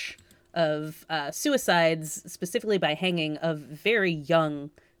rash of suicides, specifically by hanging, of very young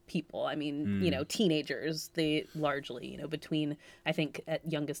people. Teenagers. They largely, between, I think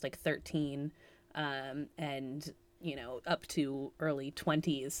at youngest 13, and up to early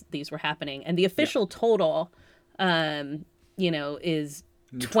 20s, these were happening. And the official total, is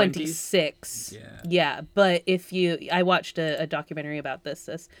 26. Yeah. But I watched a documentary about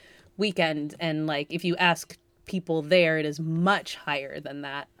this weekend, and if you ask people there, it is much higher than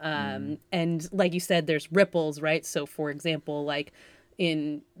that. And like you said, there's ripples, right? So for example,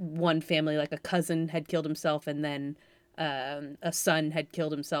 in one family, a cousin had killed himself, and then a son had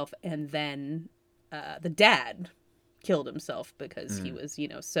killed himself, and then the dad killed himself because he was,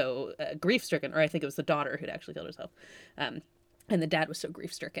 so grief-stricken, or I think it was the daughter who'd actually killed herself. And the dad was so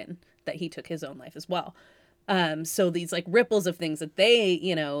grief-stricken that he took his own life as well. So these ripples of things that they,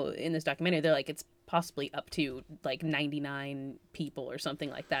 in this documentary, they're it's possibly up to 99 people or something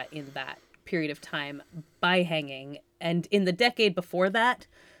like that in that period of time by hanging. And in the decade before that,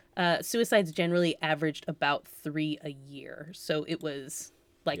 suicides generally averaged about 3 a year. So it was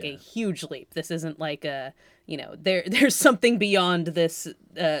a huge leap. This isn't there's something beyond this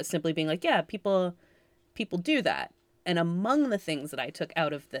simply being people do that. And among the things that I took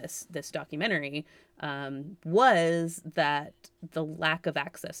out of this documentary was that the lack of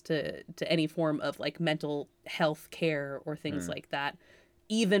access to any form of mental health care or things like that,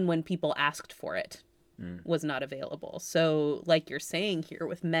 even when people asked for it, was not available. So like you're saying here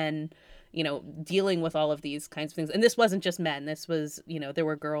with men, dealing with all of these kinds of things. And this wasn't just men. This was, there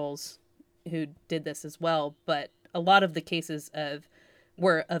were girls who did this as well. But a lot of the cases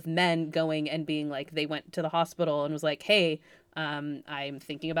were of men going and being they went to the hospital and was hey, I'm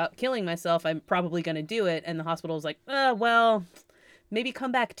thinking about killing myself. I'm probably going to do it. And the hospital was well, maybe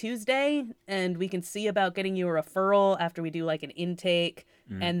come back Tuesday and we can see about getting you a referral after we do an intake.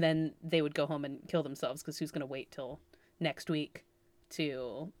 And then they would go home and kill themselves because who's going to wait till next week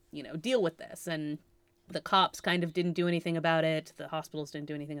to, deal with this? And the cops kind of didn't do anything about it. The hospitals didn't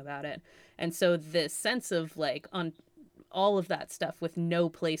do anything about it. And so this sense of on all of that stuff with no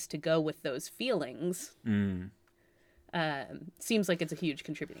place to go with those feelings seems like it's a huge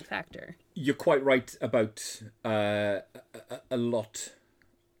contributing factor. You're quite right about a lot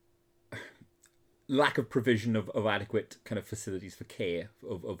lack of provision of adequate kind of facilities for care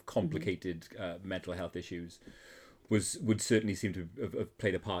of complicated mental health issues would certainly seem to have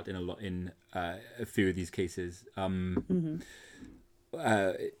played a part in a few of these cases.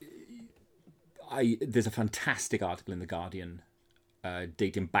 There's a fantastic article in The Guardian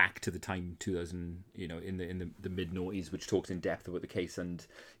dating back to the time 2000, in the mid noughties, which talks in depth about the case, and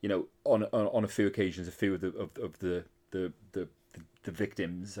on a few occasions, a few of the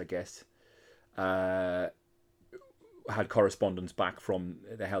victims, I guess, had correspondence back from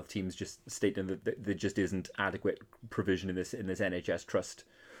the health teams just stating that there just isn't adequate provision in this NHS trust,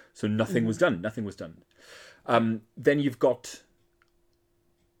 so nothing was done. Nothing was done. Then you've got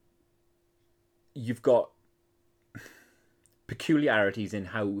peculiarities in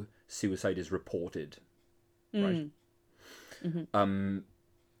how suicide is reported, right?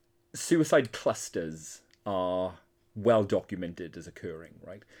 Suicide clusters are well documented as occurring,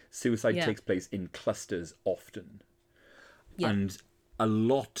 right? Suicide takes place in clusters often, and a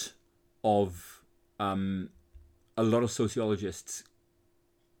lot of sociologists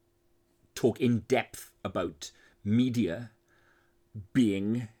talk in depth about media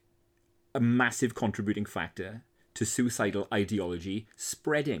being a massive contributing factor to suicidal ideology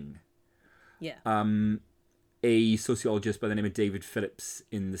spreading. A sociologist by the name of David Phillips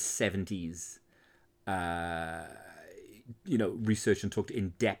in the 70s, researched and talked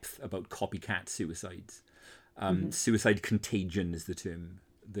in depth about copycat suicides. Suicide contagion is the term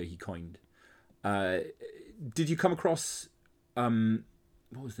that he coined. Did you come across,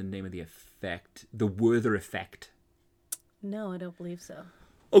 what was the name of the effect? The Werther effect? No, I don't believe so.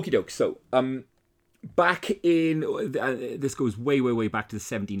 Okie doke. So, back in this goes way back to the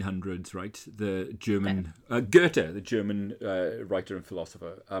 1700s, right? The German Goethe, the German writer and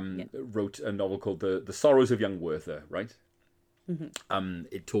philosopher, wrote a novel called the Sorrows of Young Werther, right?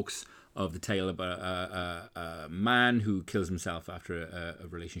 It talks of the tale about a man who kills himself after a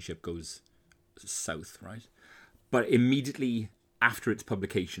relationship goes south, right? But immediately after its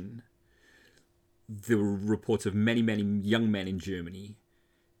publication, there were reports of many young men in Germany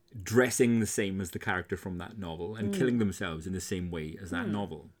dressing the same as the character from that novel and killing themselves in the same way as that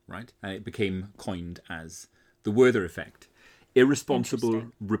novel, right? And it became coined as the Werther effect. Irresponsible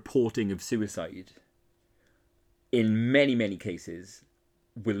reporting of suicide in many cases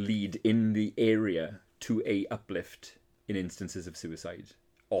will lead in the area to a uplift in instances of suicide,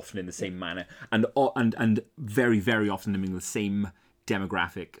 often in the same manner, and very often in the same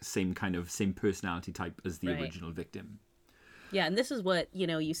demographic, same personality type as the original victim. Yeah, and this is what,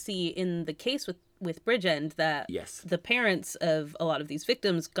 you see in the case with Bridgend, that the parents of a lot of these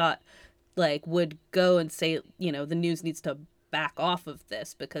victims would go and say, the news needs to back off of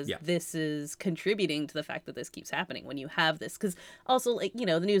this because this is contributing to the fact that this keeps happening when you have this. Because also,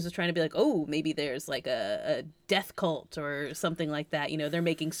 the news is trying to be like, oh, maybe there's a death cult or something like that. They're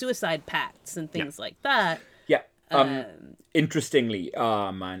making suicide pacts and things like that. Yeah. Interestingly,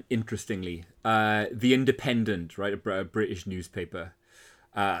 The Independent, right, a British newspaper.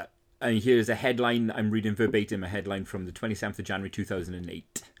 And here's a headline, I'm reading verbatim, a headline from the 27th of January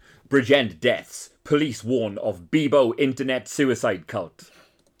 2008. Bridgend deaths. Police warn of Bebo internet suicide cult.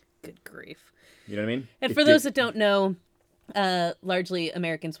 Good grief. You know what I mean? And for those that don't know, largely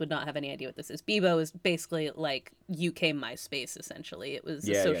Americans would not have any idea what this is. Bebo is basically like UK MySpace, essentially. It was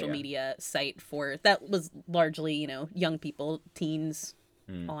a social media site that was largely, young people, teens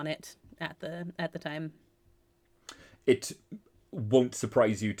on it at the time. It won't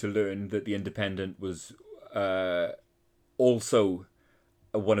surprise you to learn that The Independent was also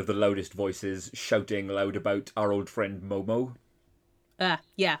one of the loudest voices shouting loud about our old friend Momo.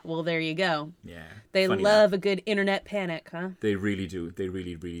 Yeah, well, there you go. Yeah. They love a good internet panic, huh? They really do. They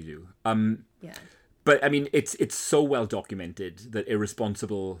really do. Yeah. But, I mean, it's so well documented that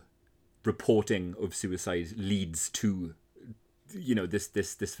irresponsible reporting of suicide leads to,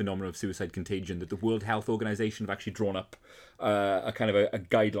 this phenomenon of suicide contagion, that the World Health Organization have actually drawn up a kind of a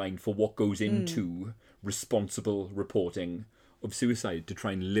guideline for what goes into responsible reporting of suicide to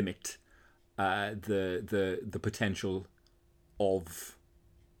try and limit the potential of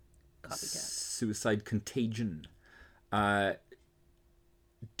suicide contagion. Do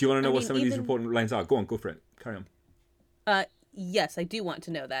you want to know what some of these reporting lines are? Go for it. Carry on. Yes, I do want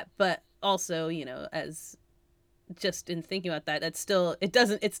to know that, but also, as just in thinking about that,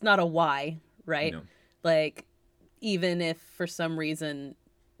 it's not a why, right? No. Like, even if for some reason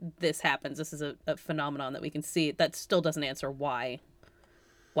this happens, this is a phenomenon that we can see, that still doesn't answer why.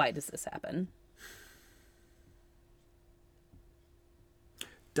 Why does this happen?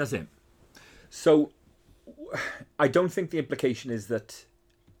 Does it? So, I don't think the implication is that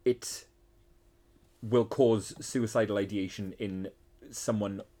it will cause suicidal ideation in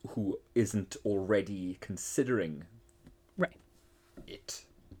someone who isn't already considering it.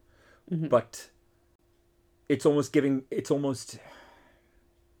 Mm-hmm. But it's almost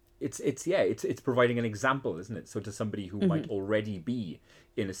it's providing an example, isn't it? So to somebody who might already be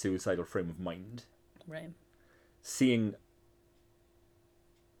in a suicidal frame of mind, Right. seeing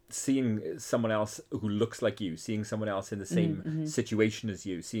someone else who looks like you, seeing someone else in the same situation as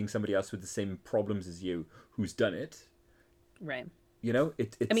you, seeing somebody else with the same problems as you who's done it, Right. you know,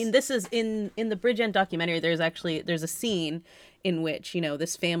 it's. I mean, this is in the Bridgend documentary. There's a scene in which, you know,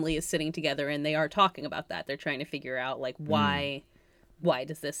 this family is sitting together and they are talking about that. They're trying to figure out like why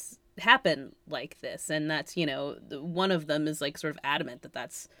does this happen like this? And that's, you know, one of them is like sort of adamant that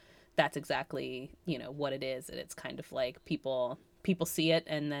that's exactly, you know, what it is. And it's kind of like people see it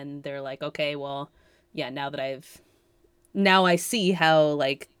and then they're like, okay, well, yeah, now I see how,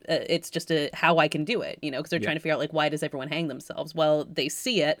 like, it's just how I can do it, you know, because they're trying to figure out, like, why does everyone hang themselves? Well, they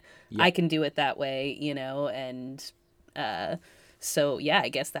see it. Yeah. I can do it that way, you know, and so, yeah, I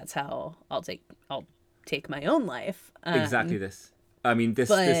guess that's how I'll take my own life. Exactly this. I mean,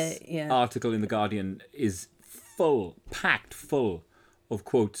 this article in The Guardian is packed full of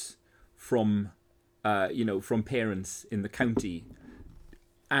quotes from, from parents in the county.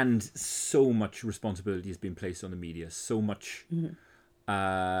 And so much responsibility has been placed on the media. So much,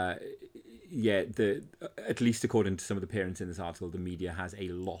 at least according to some of the parents in this article, the media has a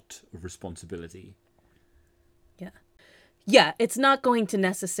lot of responsibility. Yeah, it's not going to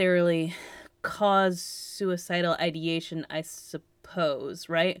necessarily cause suicidal ideation, I suppose,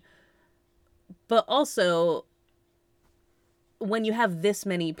 right? But also, when you have this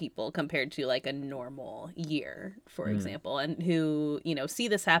many people compared to like a normal year, for example, and who, you know, see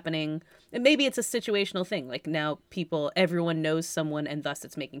this happening, and maybe it's a situational thing. Like now everyone knows someone and thus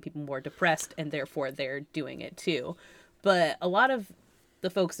it's making people more depressed and therefore they're doing it too. But a lot of the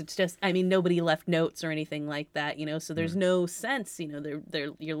folks, it's just, I mean, nobody left notes or anything like that, you know, so there's no sense, you know,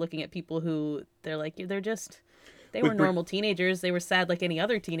 you're looking at people who they were normal teenagers. They were sad like any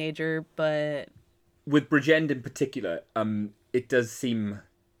other teenager, but with Bridgend in particular, it does seem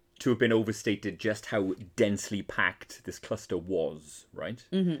to have been overstated just how densely packed this cluster was, right?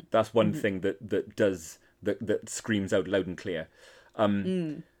 Mm-hmm. That's one thing that screams out loud and clear.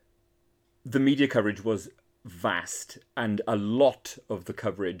 The media coverage was vast, and a lot of the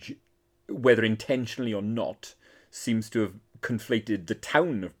coverage, whether intentionally or not, seems to have conflated the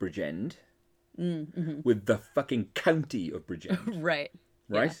town of Bridgend with the fucking county of Bridgend. Right.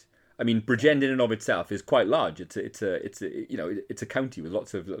 Yeah. I mean, Bridgend in and of itself is quite large. It's a county with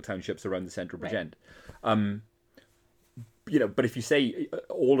lots of little townships around the centre of Bridgend. Right. But if you say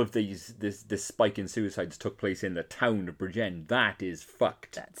all of this spike in suicides took place in the town of Bridgend, that is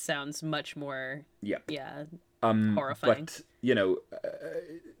fucked. That sounds much more horrifying. But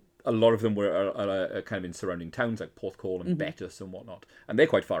a lot of them were kind of in surrounding towns like Porthcawl and Betws and whatnot, and they're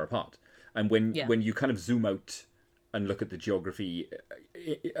quite far apart. And when you kind of zoom out and look at the geography,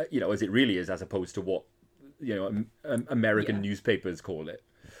 as it really is, as opposed to what, American newspapers call it.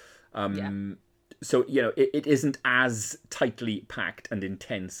 So, it isn't as tightly packed and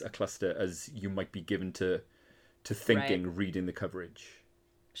intense a cluster as you might be given to thinking, reading the coverage.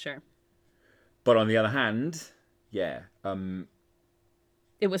 Sure. But on the other hand, it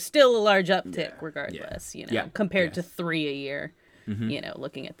was still a large uptick regardless, compared to 3 a year.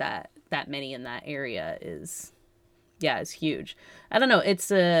 Looking at that many in that area is huge. I don't know.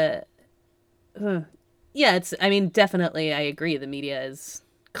 It's I mean, definitely, I agree. The media is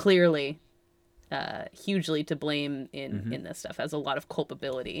clearly hugely to blame in this stuff. Has a lot of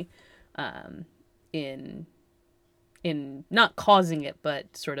culpability in not causing it,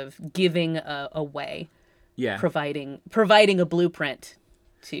 but sort of giving a way. Yeah. Providing a blueprint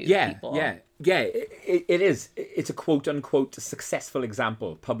to people. It is. It's a quote unquote successful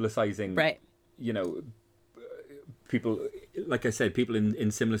example, publicizing. Right. People, like I said, people in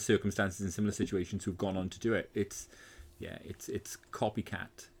similar circumstances, in similar situations who've gone on to do it. It's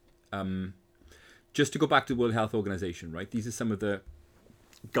copycat. Just to go back to the World Health Organization, right? These are some of the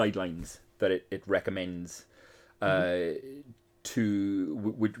guidelines that it recommends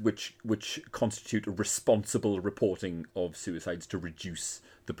which constitute a responsible reporting of suicides to reduce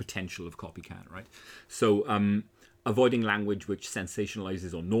the potential of copycat, right? So avoiding language which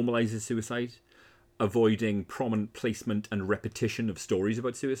sensationalizes or normalizes suicide, avoiding prominent placement and repetition of stories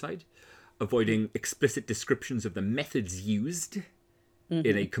about suicide, avoiding explicit descriptions of the methods used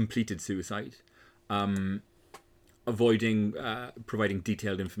in a completed suicide, avoiding providing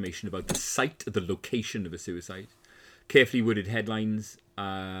detailed information about the site, the location of a suicide, carefully worded headlines,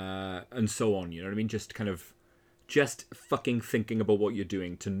 and so on. You know what I mean? Just fucking thinking about what you're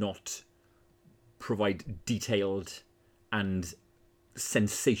doing to not provide detailed and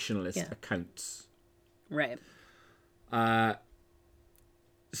sensationalist accounts. Right.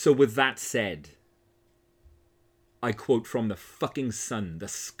 So with that said, I quote from the fucking Sun, the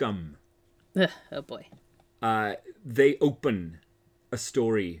scum. Ugh, oh boy. They open a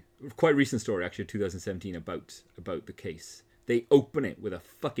story, quite recent story actually, 2017, about the case. They open it with a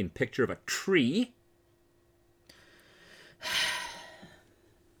fucking picture of a tree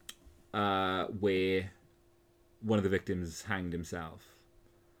where one of the victims hanged himself.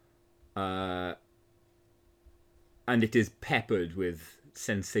 And it is peppered with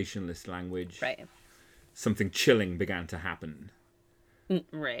sensationalist language. Right. Something chilling began to happen.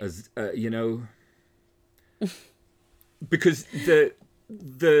 Right. As because the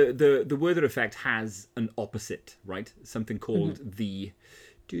Werther effect has an opposite, right? Something called the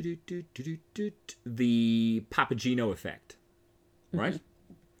Papageno effect, right?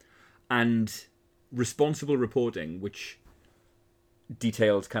 And responsible reporting, which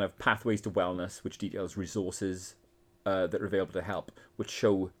details kind of pathways to wellness, which details resources that are available to help, which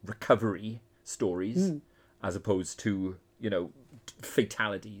show recovery stories as opposed to,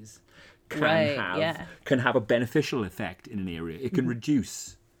 fatalities, can have a beneficial effect in an area. It can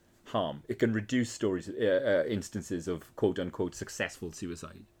reduce harm. It can reduce stories, instances of quote unquote successful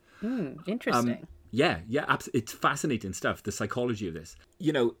suicide. Interesting. It's fascinating stuff. The psychology of this.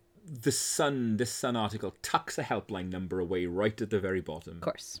 This Sun article tucks a helpline number away right at the very bottom. Of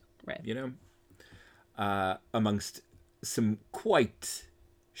course, right. Amongst some quite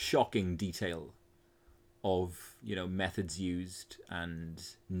shocking detail of methods used and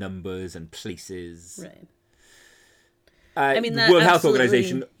numbers and places. Right. The World Health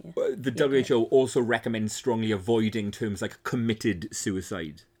Organization, the WHO, also recommends strongly avoiding terms like committed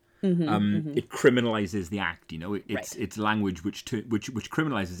suicide. It criminalizes the act. It's language which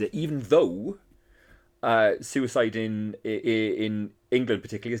criminalizes it, even though suicide in England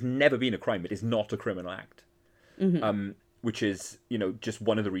particularly has never been a crime. It is not a criminal act. Which is, just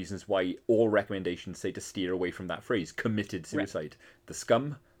one of the reasons why all recommendations say to steer away from that phrase, committed suicide. Right. The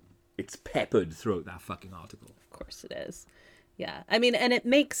scum, it's peppered throughout that fucking article. Of course it is. Yeah. I mean, and it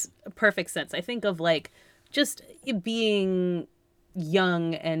makes perfect sense. I think of just being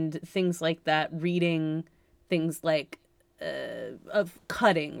young and things like that, reading things like of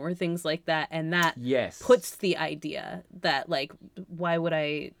cutting or things like that, and that puts the idea that why would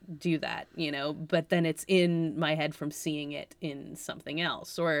I do that, but then it's in my head from seeing it in something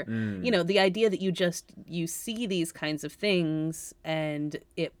else, or the idea that you see these kinds of things and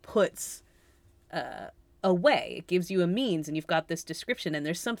it puts away, it gives you a means, and you've got this description, and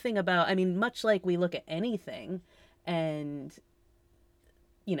there's something about, much like we look at anything and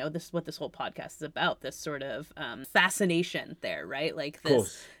this is what this whole podcast is about, this sort of fascination there, right?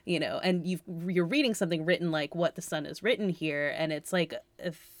 This, and you're reading something written like what the Sun has written here, and it's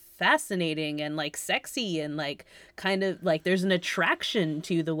fascinating and sexy and kind of there's an attraction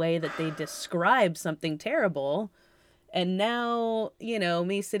to the way that they describe something terrible. And now,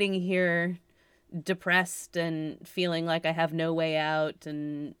 me sitting here depressed and feeling like I have no way out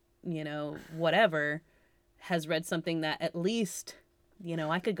and, whatever, has read something that at least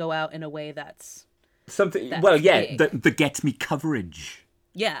I could go out in a way that's something. That gets me coverage.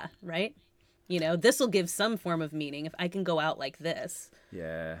 Yeah, right. This will give some form of meaning if I can go out like this.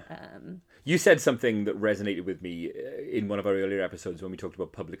 Yeah. You said something that resonated with me in one of our earlier episodes when we talked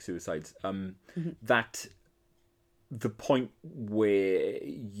about public suicides. That the point where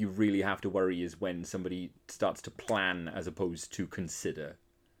you really have to worry is when somebody starts to plan as opposed to consider.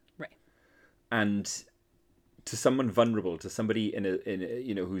 Right. And to someone vulnerable, to somebody in a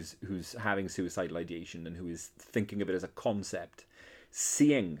who's having suicidal ideation and who is thinking of it as a concept,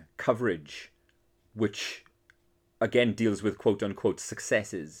 seeing coverage which again deals with quote unquote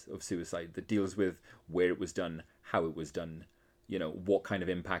successes of suicide, that deals with where it was done, how it was done, what kind of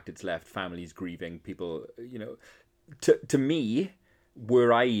impact it's left, families grieving, people, to me,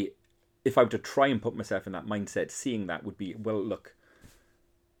 if I were to try and put myself in that mindset, seeing that would be, well, look,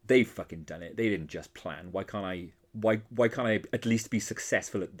 they've fucking done it. They didn't just plan. Why can't I at least be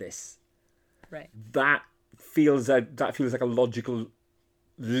successful at this? Right. That feels like a logical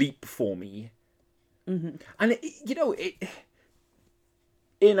leap for me. And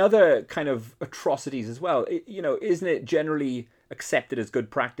in other kind of atrocities as well, isn't it generally accepted as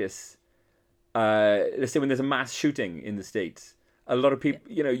good practice? Let's say when there's a mass shooting in the States, a lot of people,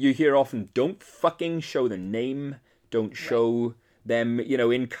 you hear often, don't fucking show the name, don't show them,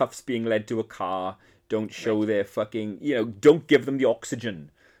 in cuffs being led to a car, don't show their fucking, don't give them the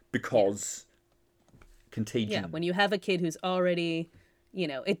oxygen because contagion. Yeah, when you have a kid who's already,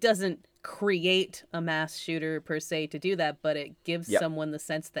 it doesn't create a mass shooter per se to do that, but it gives Yep. someone the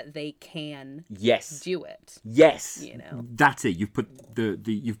sense that they can Yes. do it. Yes. You know? That's it. You've put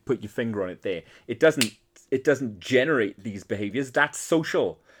you've put your finger on it there. It doesn't generate these behaviors. That's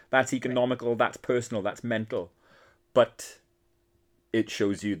social. That's economical. That's personal. That's mental. But it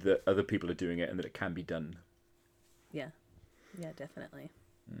shows you that other people are doing it and that it can be done. Yeah. Yeah, definitely.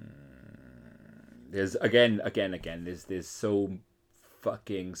 There's again. There's so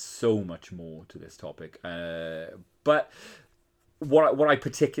much more to this topic. But what I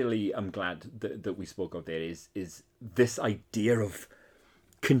particularly am glad that we spoke of there is this idea of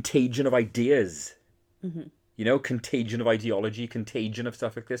contagion of ideas. Contagion of ideology, contagion of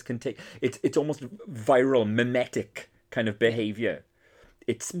stuff like this. It's almost viral, mimetic kind of behavior.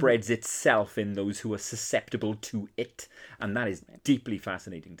 It spreads itself in those who are susceptible to it, and that is deeply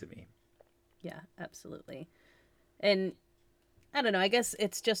fascinating to me. Yeah, absolutely. And I don't know, I guess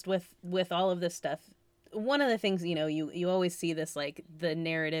it's just with all of this stuff. One of the things, you always see this, like, the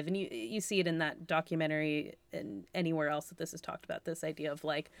narrative, and you see it in that documentary and anywhere else that this is talked about, this idea of,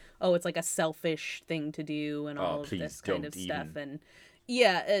 like, oh, it's like a selfish thing to do and all of this kind of stuff. And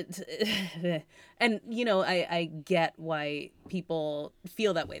yeah, and, I get why people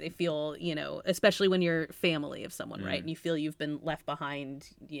feel that way. They feel, especially when you're family of someone, right? And you feel you've been left behind,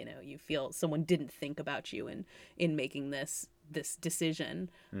 you feel someone didn't think about you in making this decision.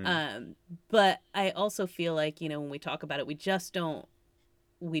 But I also feel like, when we talk about it,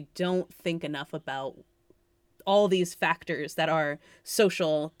 we don't think enough about all these factors that are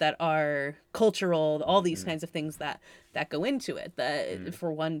social, that are cultural, all these kinds of things that go into it. That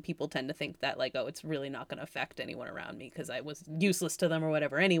for one, people tend to think that, like, oh, it's really not going to affect anyone around me because I was useless to them or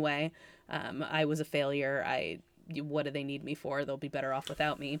whatever anyway. I was a failure. What do they need me for? They'll be better off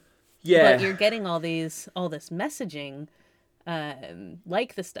without me. Yeah. But you're getting all this messaging,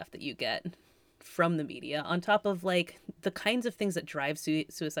 like the stuff that you get from the media, on top of, like, the kinds of things that drive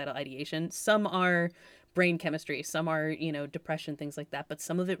suicidal ideation. Some are brain chemistry, some are, depression, things like that, but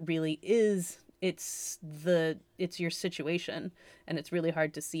some of it really is, it's your situation, and it's really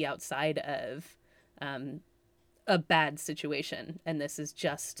hard to see outside of a bad situation. And this is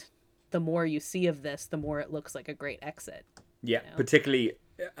just, the more you see of this, the more it looks like a great exit. Yeah, particularly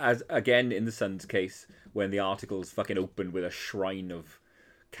as, again, in the Sun's case, when the article's fucking opened with a shrine of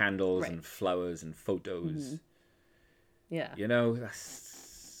candles and flowers and photos. Yeah.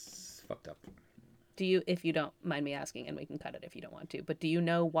 That's fucked up. Do you, if you don't mind me asking, and we can cut it if you don't want to, but do you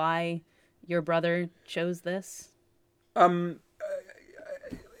know why your brother chose this? Yeah,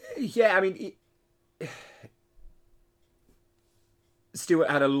 I mean, Stuart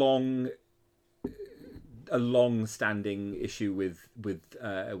had a long-standing issue with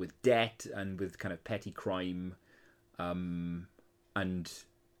debt and with kind of petty crime, and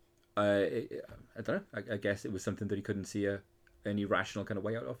I don't know. I guess it was something that he couldn't see any rational kind of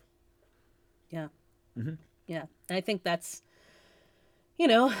way out of. Yeah. Yeah, and I think that's,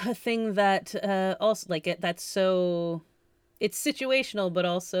 a thing that also, like, that's so, it's situational, but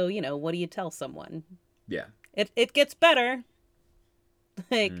also, what do you tell someone? Yeah. It gets better.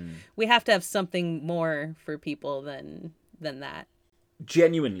 Like, we have to have something more for people than that.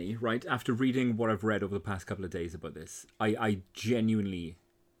 Genuinely, right, after reading what I've read over the past couple of days about this, I genuinely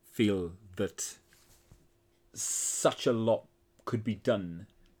feel that such a lot could be done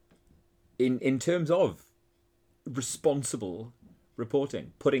in terms of responsible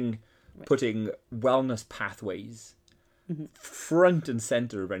reporting, putting wellness pathways front and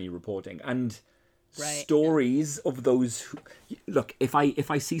center of any reporting, and stories of those who, look, if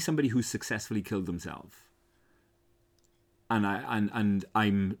I see somebody who's successfully killed themselves, and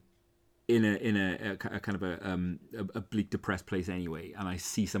I'm in a kind of a bleak, depressed place anyway, and I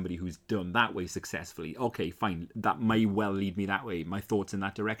see somebody who's done that way successfully, okay, fine, that may well lead me that way, my thoughts in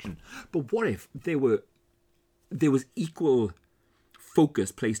that direction. But what if there was equal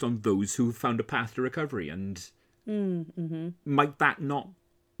focus placed on those who found a path to recovery, and might that not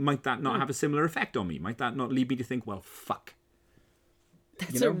have a similar effect on me? Might that not lead me to think, well, fuck?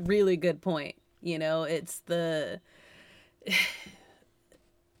 That's a really good point. It's the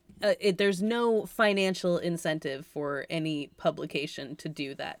there's no financial incentive for any publication to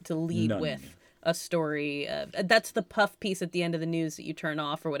do that, to lead with a story. That's the puff piece at the end of the news that you turn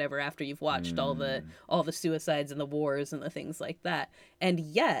off or whatever after you've watched all the suicides and the wars and the things like that. And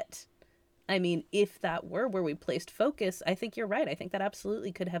yet, I mean, if that were where we placed focus, I think you're right. I think that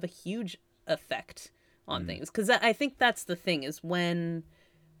absolutely could have a huge effect on things. Because I think that's the thing, is when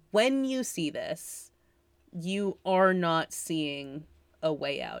you see this, you are not seeing a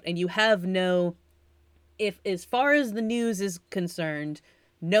way out, and you have no if as far as the news is concerned,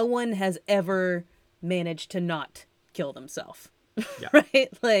 no one has ever managed to not kill themselves. Yeah. Right?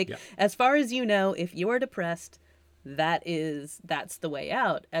 Like, Yeah. as far as you know, if you're depressed, that's the way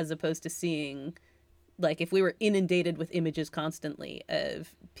out, as opposed to seeing, like, if we were inundated with images constantly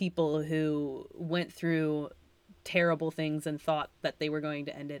of people who went through terrible things and thought that they were going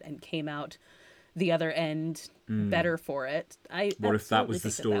to end it and came out the other end better for it. What if that was the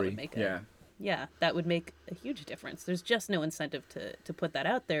think that story? would make Yeah. that would make a huge difference. There's just no incentive to put that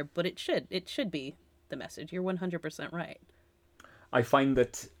out there, but it should be the message. You're 100% right. I find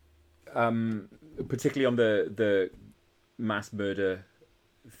that, particularly on the mass murder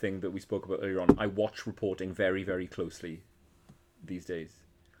thing that we spoke about earlier on, I watch reporting very, very closely these days.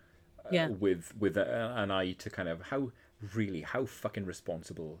 Yeah. With an eye to kind of how fucking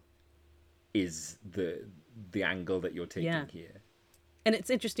responsible is the angle that you're taking here. And it's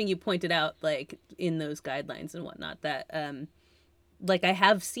interesting you pointed out, like, in those guidelines and whatnot, that like,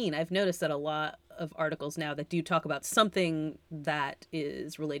 I've noticed that a lot of articles now that do talk about something that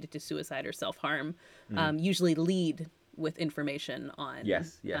is related to suicide or self-harm usually lead with information on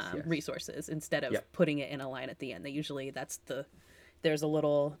yes. resources instead of putting it in a line at the end. They usually, there's a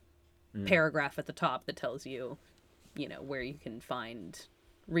little paragraph at the top that tells you, where you can find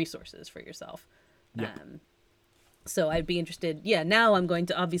resources for yourself. So I'd be interested. Yeah, now I'm going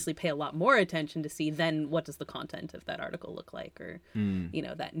to obviously pay a lot more attention to see then what does the content of that article look like, or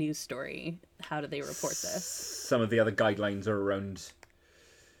that news story. How do they report this? Some of the other guidelines are around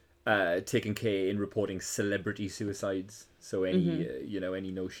taking care in reporting celebrity suicides. So any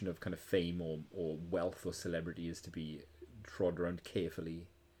any notion of kind of fame or wealth or celebrity is to be trod around carefully.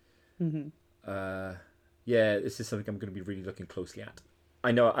 This is something I'm going to be really looking closely at.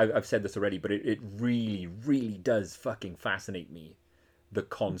 I know I've said this already, but it really, really does fucking fascinate me, the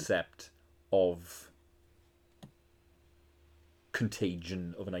concept of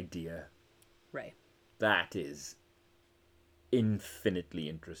contagion of an idea. Right. That is infinitely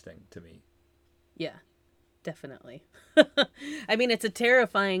interesting to me. Yeah, definitely. I mean, it's a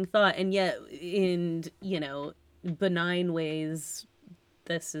terrifying thought, and yet in, benign ways,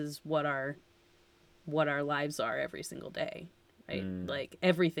 this is what our lives are every single day. Right? Like,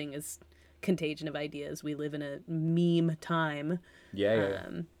 everything is contagion of ideas. We live in a meme time.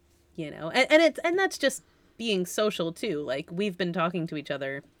 And that's just being social too. Like, we've been talking to each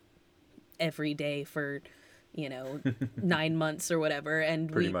other every day for 9 months or whatever, and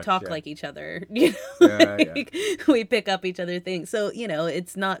Pretty we much, talk yeah. like each other. We pick up each other things. So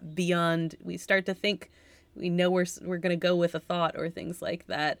it's not beyond. We start to think. We know we're gonna go with a thought or things like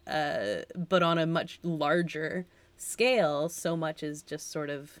that, but on a much larger scale, so much is just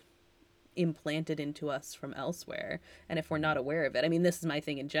sort of implanted into us from elsewhere. And if we're not aware of it, I mean, this is my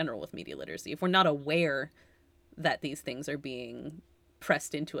thing in general with media literacy. If we're not aware that these things are being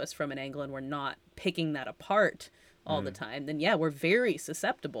pressed into us from an angle and we're not picking that apart all the time, then we're very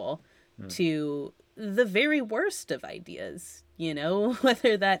susceptible to the very worst of ideas,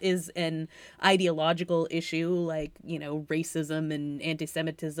 whether that is an ideological issue like, racism and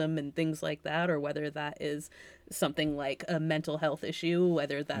anti-Semitism and things like that, or whether that is something like a mental health issue,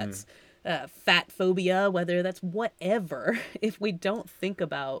 whether that's fat phobia, whether that's whatever. If we don't think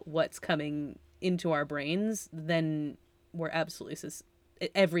about what's coming into our brains, then we're absolutely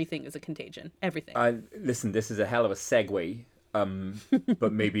everything is a contagion. Everything. Listen, this is a hell of a segue.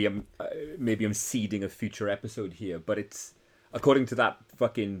 But maybe I'm seeding a future episode here. But it's according to that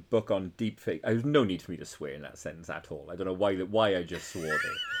fucking book on deepfake. There's no need for me to swear in that sentence at all. I don't know why I just swore there.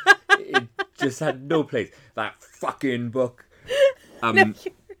 It just had no place. That fucking book. I'm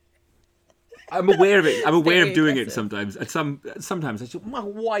aware of it. I'm aware of doing it sometimes. Sometimes I just,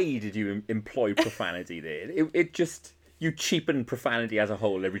 why did you employ profanity there? It just, you cheapen profanity as a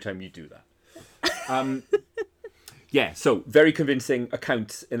whole every time you do that. So very convincing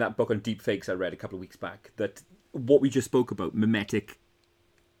accounts in that book on deepfakes I read a couple of weeks back, that what we just spoke about, mimetic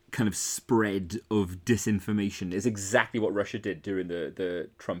kind of spread of disinformation, is exactly what Russia did during the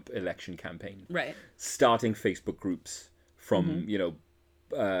Trump election campaign. Right. Starting Facebook groups from,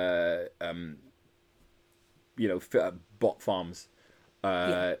 bot farms,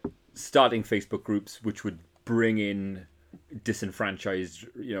 starting Facebook groups which would bring in disenfranchised,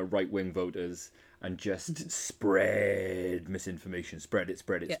 right-wing voters, and just spread misinformation, spread it,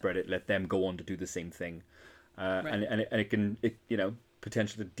 let them go on to do the same thing. And it can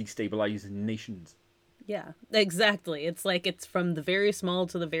potentially destabilize nations. Yeah, exactly. It's like, it's from the very small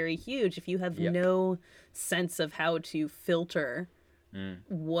to the very huge. If you have no sense of how to filter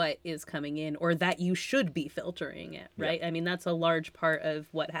what is coming in, or that you should be filtering it, right? I mean, that's a large part of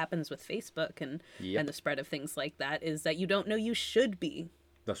what happens with Facebook and the spread of things like that, is that you don't know you should be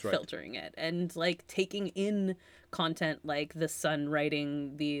That's right. filtering it, and like taking in content like The Sun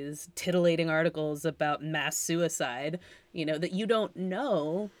writing these titillating articles about mass suicide, you know, that you don't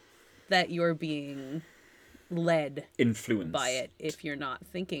know that you're being led Influence by it if you're not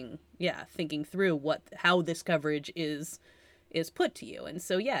thinking through how this coverage is put to you. And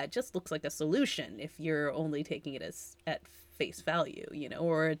so it just looks like a solution if you're only taking it as at face value, you know,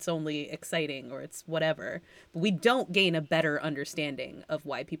 or it's only exciting, or it's whatever. But we don't gain a better understanding of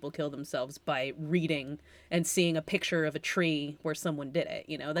why people kill themselves by reading and seeing a picture of a tree where someone did it,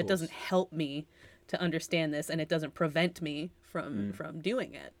 you know. That doesn't help me to understand this, and it doesn't prevent me from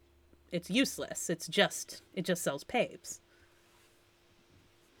doing it. It's useless. It just sells papes.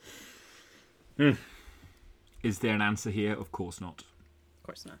 Is there an answer here? Of course not. Of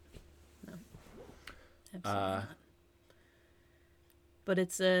course not. No. Absolutely not. But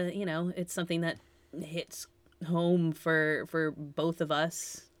it's it's something that hits home for both of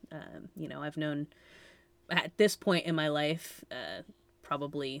us. You know, I've known at this point in my life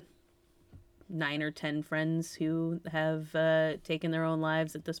probably 9 or 10 friends who have taken their own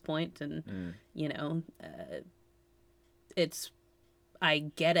lives at this point, and you know, I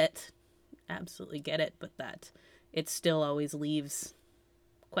get it, absolutely get it, but that it still always leaves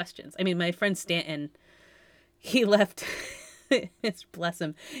questions. I mean, my friend Stanton, he left bless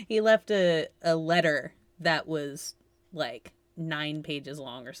him, he left a letter that was like 9 pages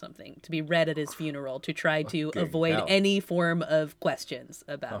long or something to be read at his funeral, to try to avoid any form of questions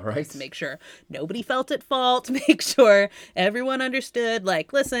about this, to make sure nobody felt at fault, to make sure everyone understood,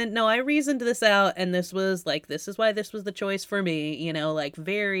 like, listen, no, I reasoned this out, and this was like, this is why this was the choice for me, you know, like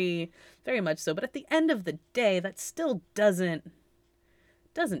very, very much so. But at the end of the day, that still doesn't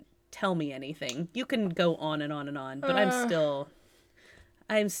tell me anything. You can go on and on and on, but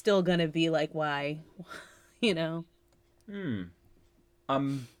I'm still gonna be like, why, you know. I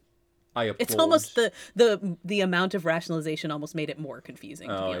applaud. It's almost the amount of rationalization almost made it more confusing,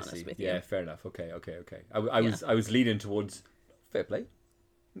 to be honest with you. Yeah, fair enough. Okay. I was leaning towards fair play.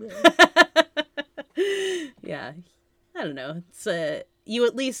 Yeah. I don't know. It's you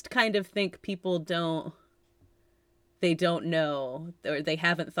at least kind of think people don't know, or they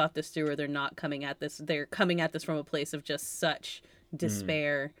haven't thought this through, or they're not coming at this. They're coming at this from a place of just such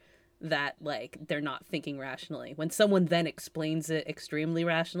despair that, like, they're not thinking rationally. When someone then explains it extremely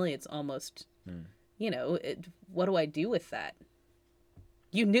rationally, it's almost, you know, what do I do with that?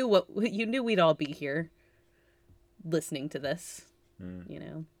 You knew we'd all be here listening to this. You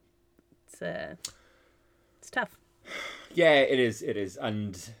know, it's tough. Yeah, it is,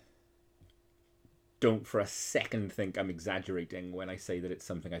 and don't for a second think I'm exaggerating when I say that it's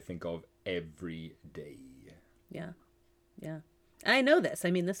something I think of every day. Yeah. I know this.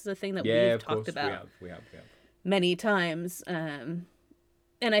 I mean, this is a thing that we've talked about we have. many times. And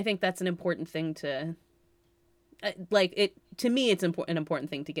I think that's an important thing to, to me, it's an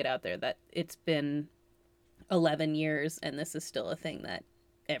important thing to get out there, that it's been 11 years and this is still a thing that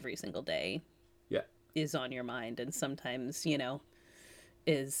every single day is on your mind, and sometimes, you know,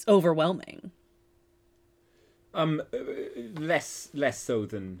 is overwhelming. Less so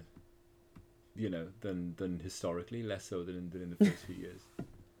than, you know, than historically, less so than in the first few years.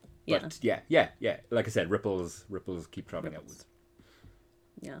 But yeah. Like I said, ripples keep traveling outwards.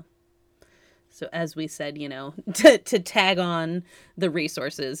 Yeah. So as we said, you know, to tag on the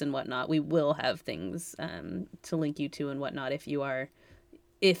resources and whatnot, we will have things to link you to and whatnot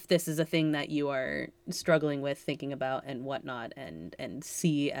if this is a thing that you are struggling with, thinking about and whatnot, and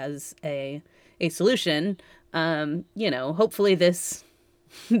see as a solution. You know, hopefully this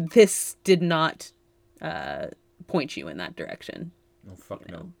did not point you in that direction. Oh, fuck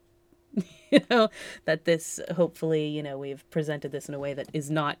no. You know, that this, hopefully, you know, we've presented this in a way that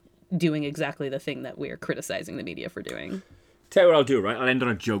is not doing exactly the thing that we are criticizing the media for doing. Tell you what I'll do, right? I'll end on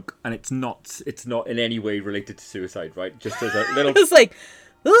a joke, and it's not in any way related to suicide, right? Just as a little... It's like,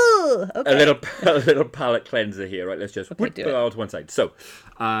 ooh, okay. A little palate cleanser here, right? Let's just put it all to one side. So,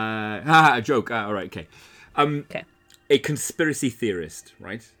 a joke. All right, okay. Okay. A conspiracy theorist,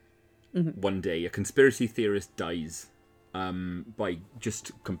 right? One day, a conspiracy theorist dies by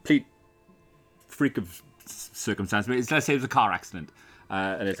just complete freak of circumstance. Let's say it was a car accident,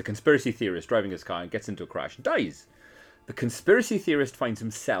 and it's a conspiracy theorist driving his car and gets into a crash and dies. The conspiracy theorist finds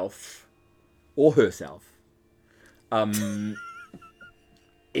himself or herself in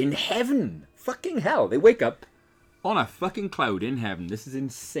heaven. Fucking hell. They wake up on a fucking cloud in heaven. This is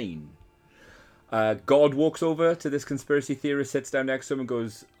insane. God walks over to this conspiracy theorist, sits down next to him and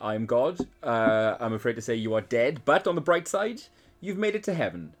goes, I'm God. I'm afraid to say you are dead, but on the bright side, you've made it to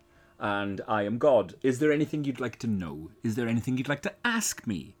heaven. And I am God. Is there anything you'd like to know? Is there anything you'd like to ask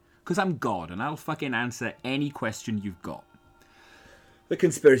me? Because I'm God, and I'll fucking answer any question you've got. The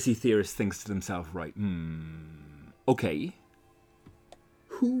conspiracy theorist thinks to himself, right, okay.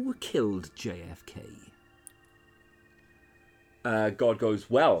 Who killed JFK? God goes,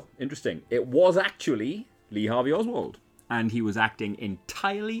 well, interesting. It was actually Lee Harvey Oswald, and he was acting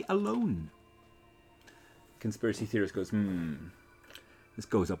entirely alone. Conspiracy theorist goes, this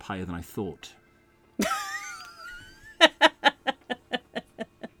goes up higher than I thought.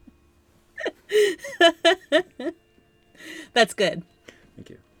 That's good. Thank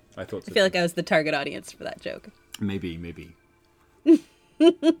you. I thought so. I feel like I was the target audience for that joke. Maybe.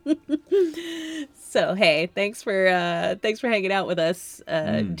 So hey, thanks for hanging out with us,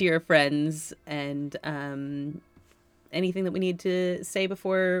 dear friends. And anything that we need to say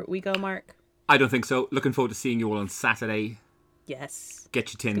before we go, Mark? I don't think so. Looking forward to seeing you all on Saturday. Yes.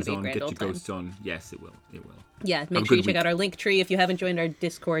 Get your tins on, get your ghosts on. Yes, it will. Yeah, make sure you check out our link tree if you haven't joined our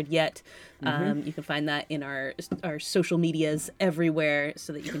Discord yet. You can find that in our social medias everywhere,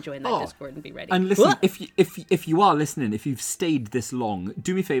 so that you can join that Discord and be ready. And listen, if you are listening, if you've stayed this long,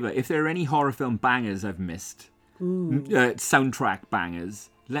 do me a favour. If there are any horror film bangers I've missed, soundtrack bangers,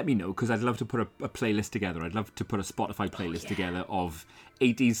 let me know, because I'd love to put a playlist together. I'd love to put a Spotify playlist together of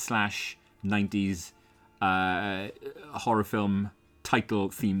 80s/90s horror film title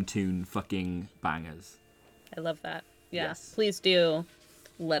theme tune fucking bangers. I love that. Yeah. Yes. Please do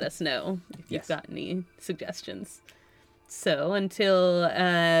let us know if you've got any suggestions. So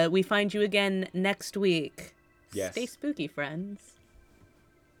until we find you again next week, stay spooky, friends.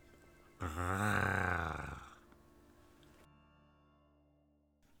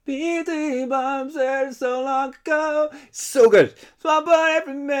 PT bombs there so long ago. So good. So I burn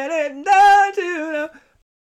every minute down to know.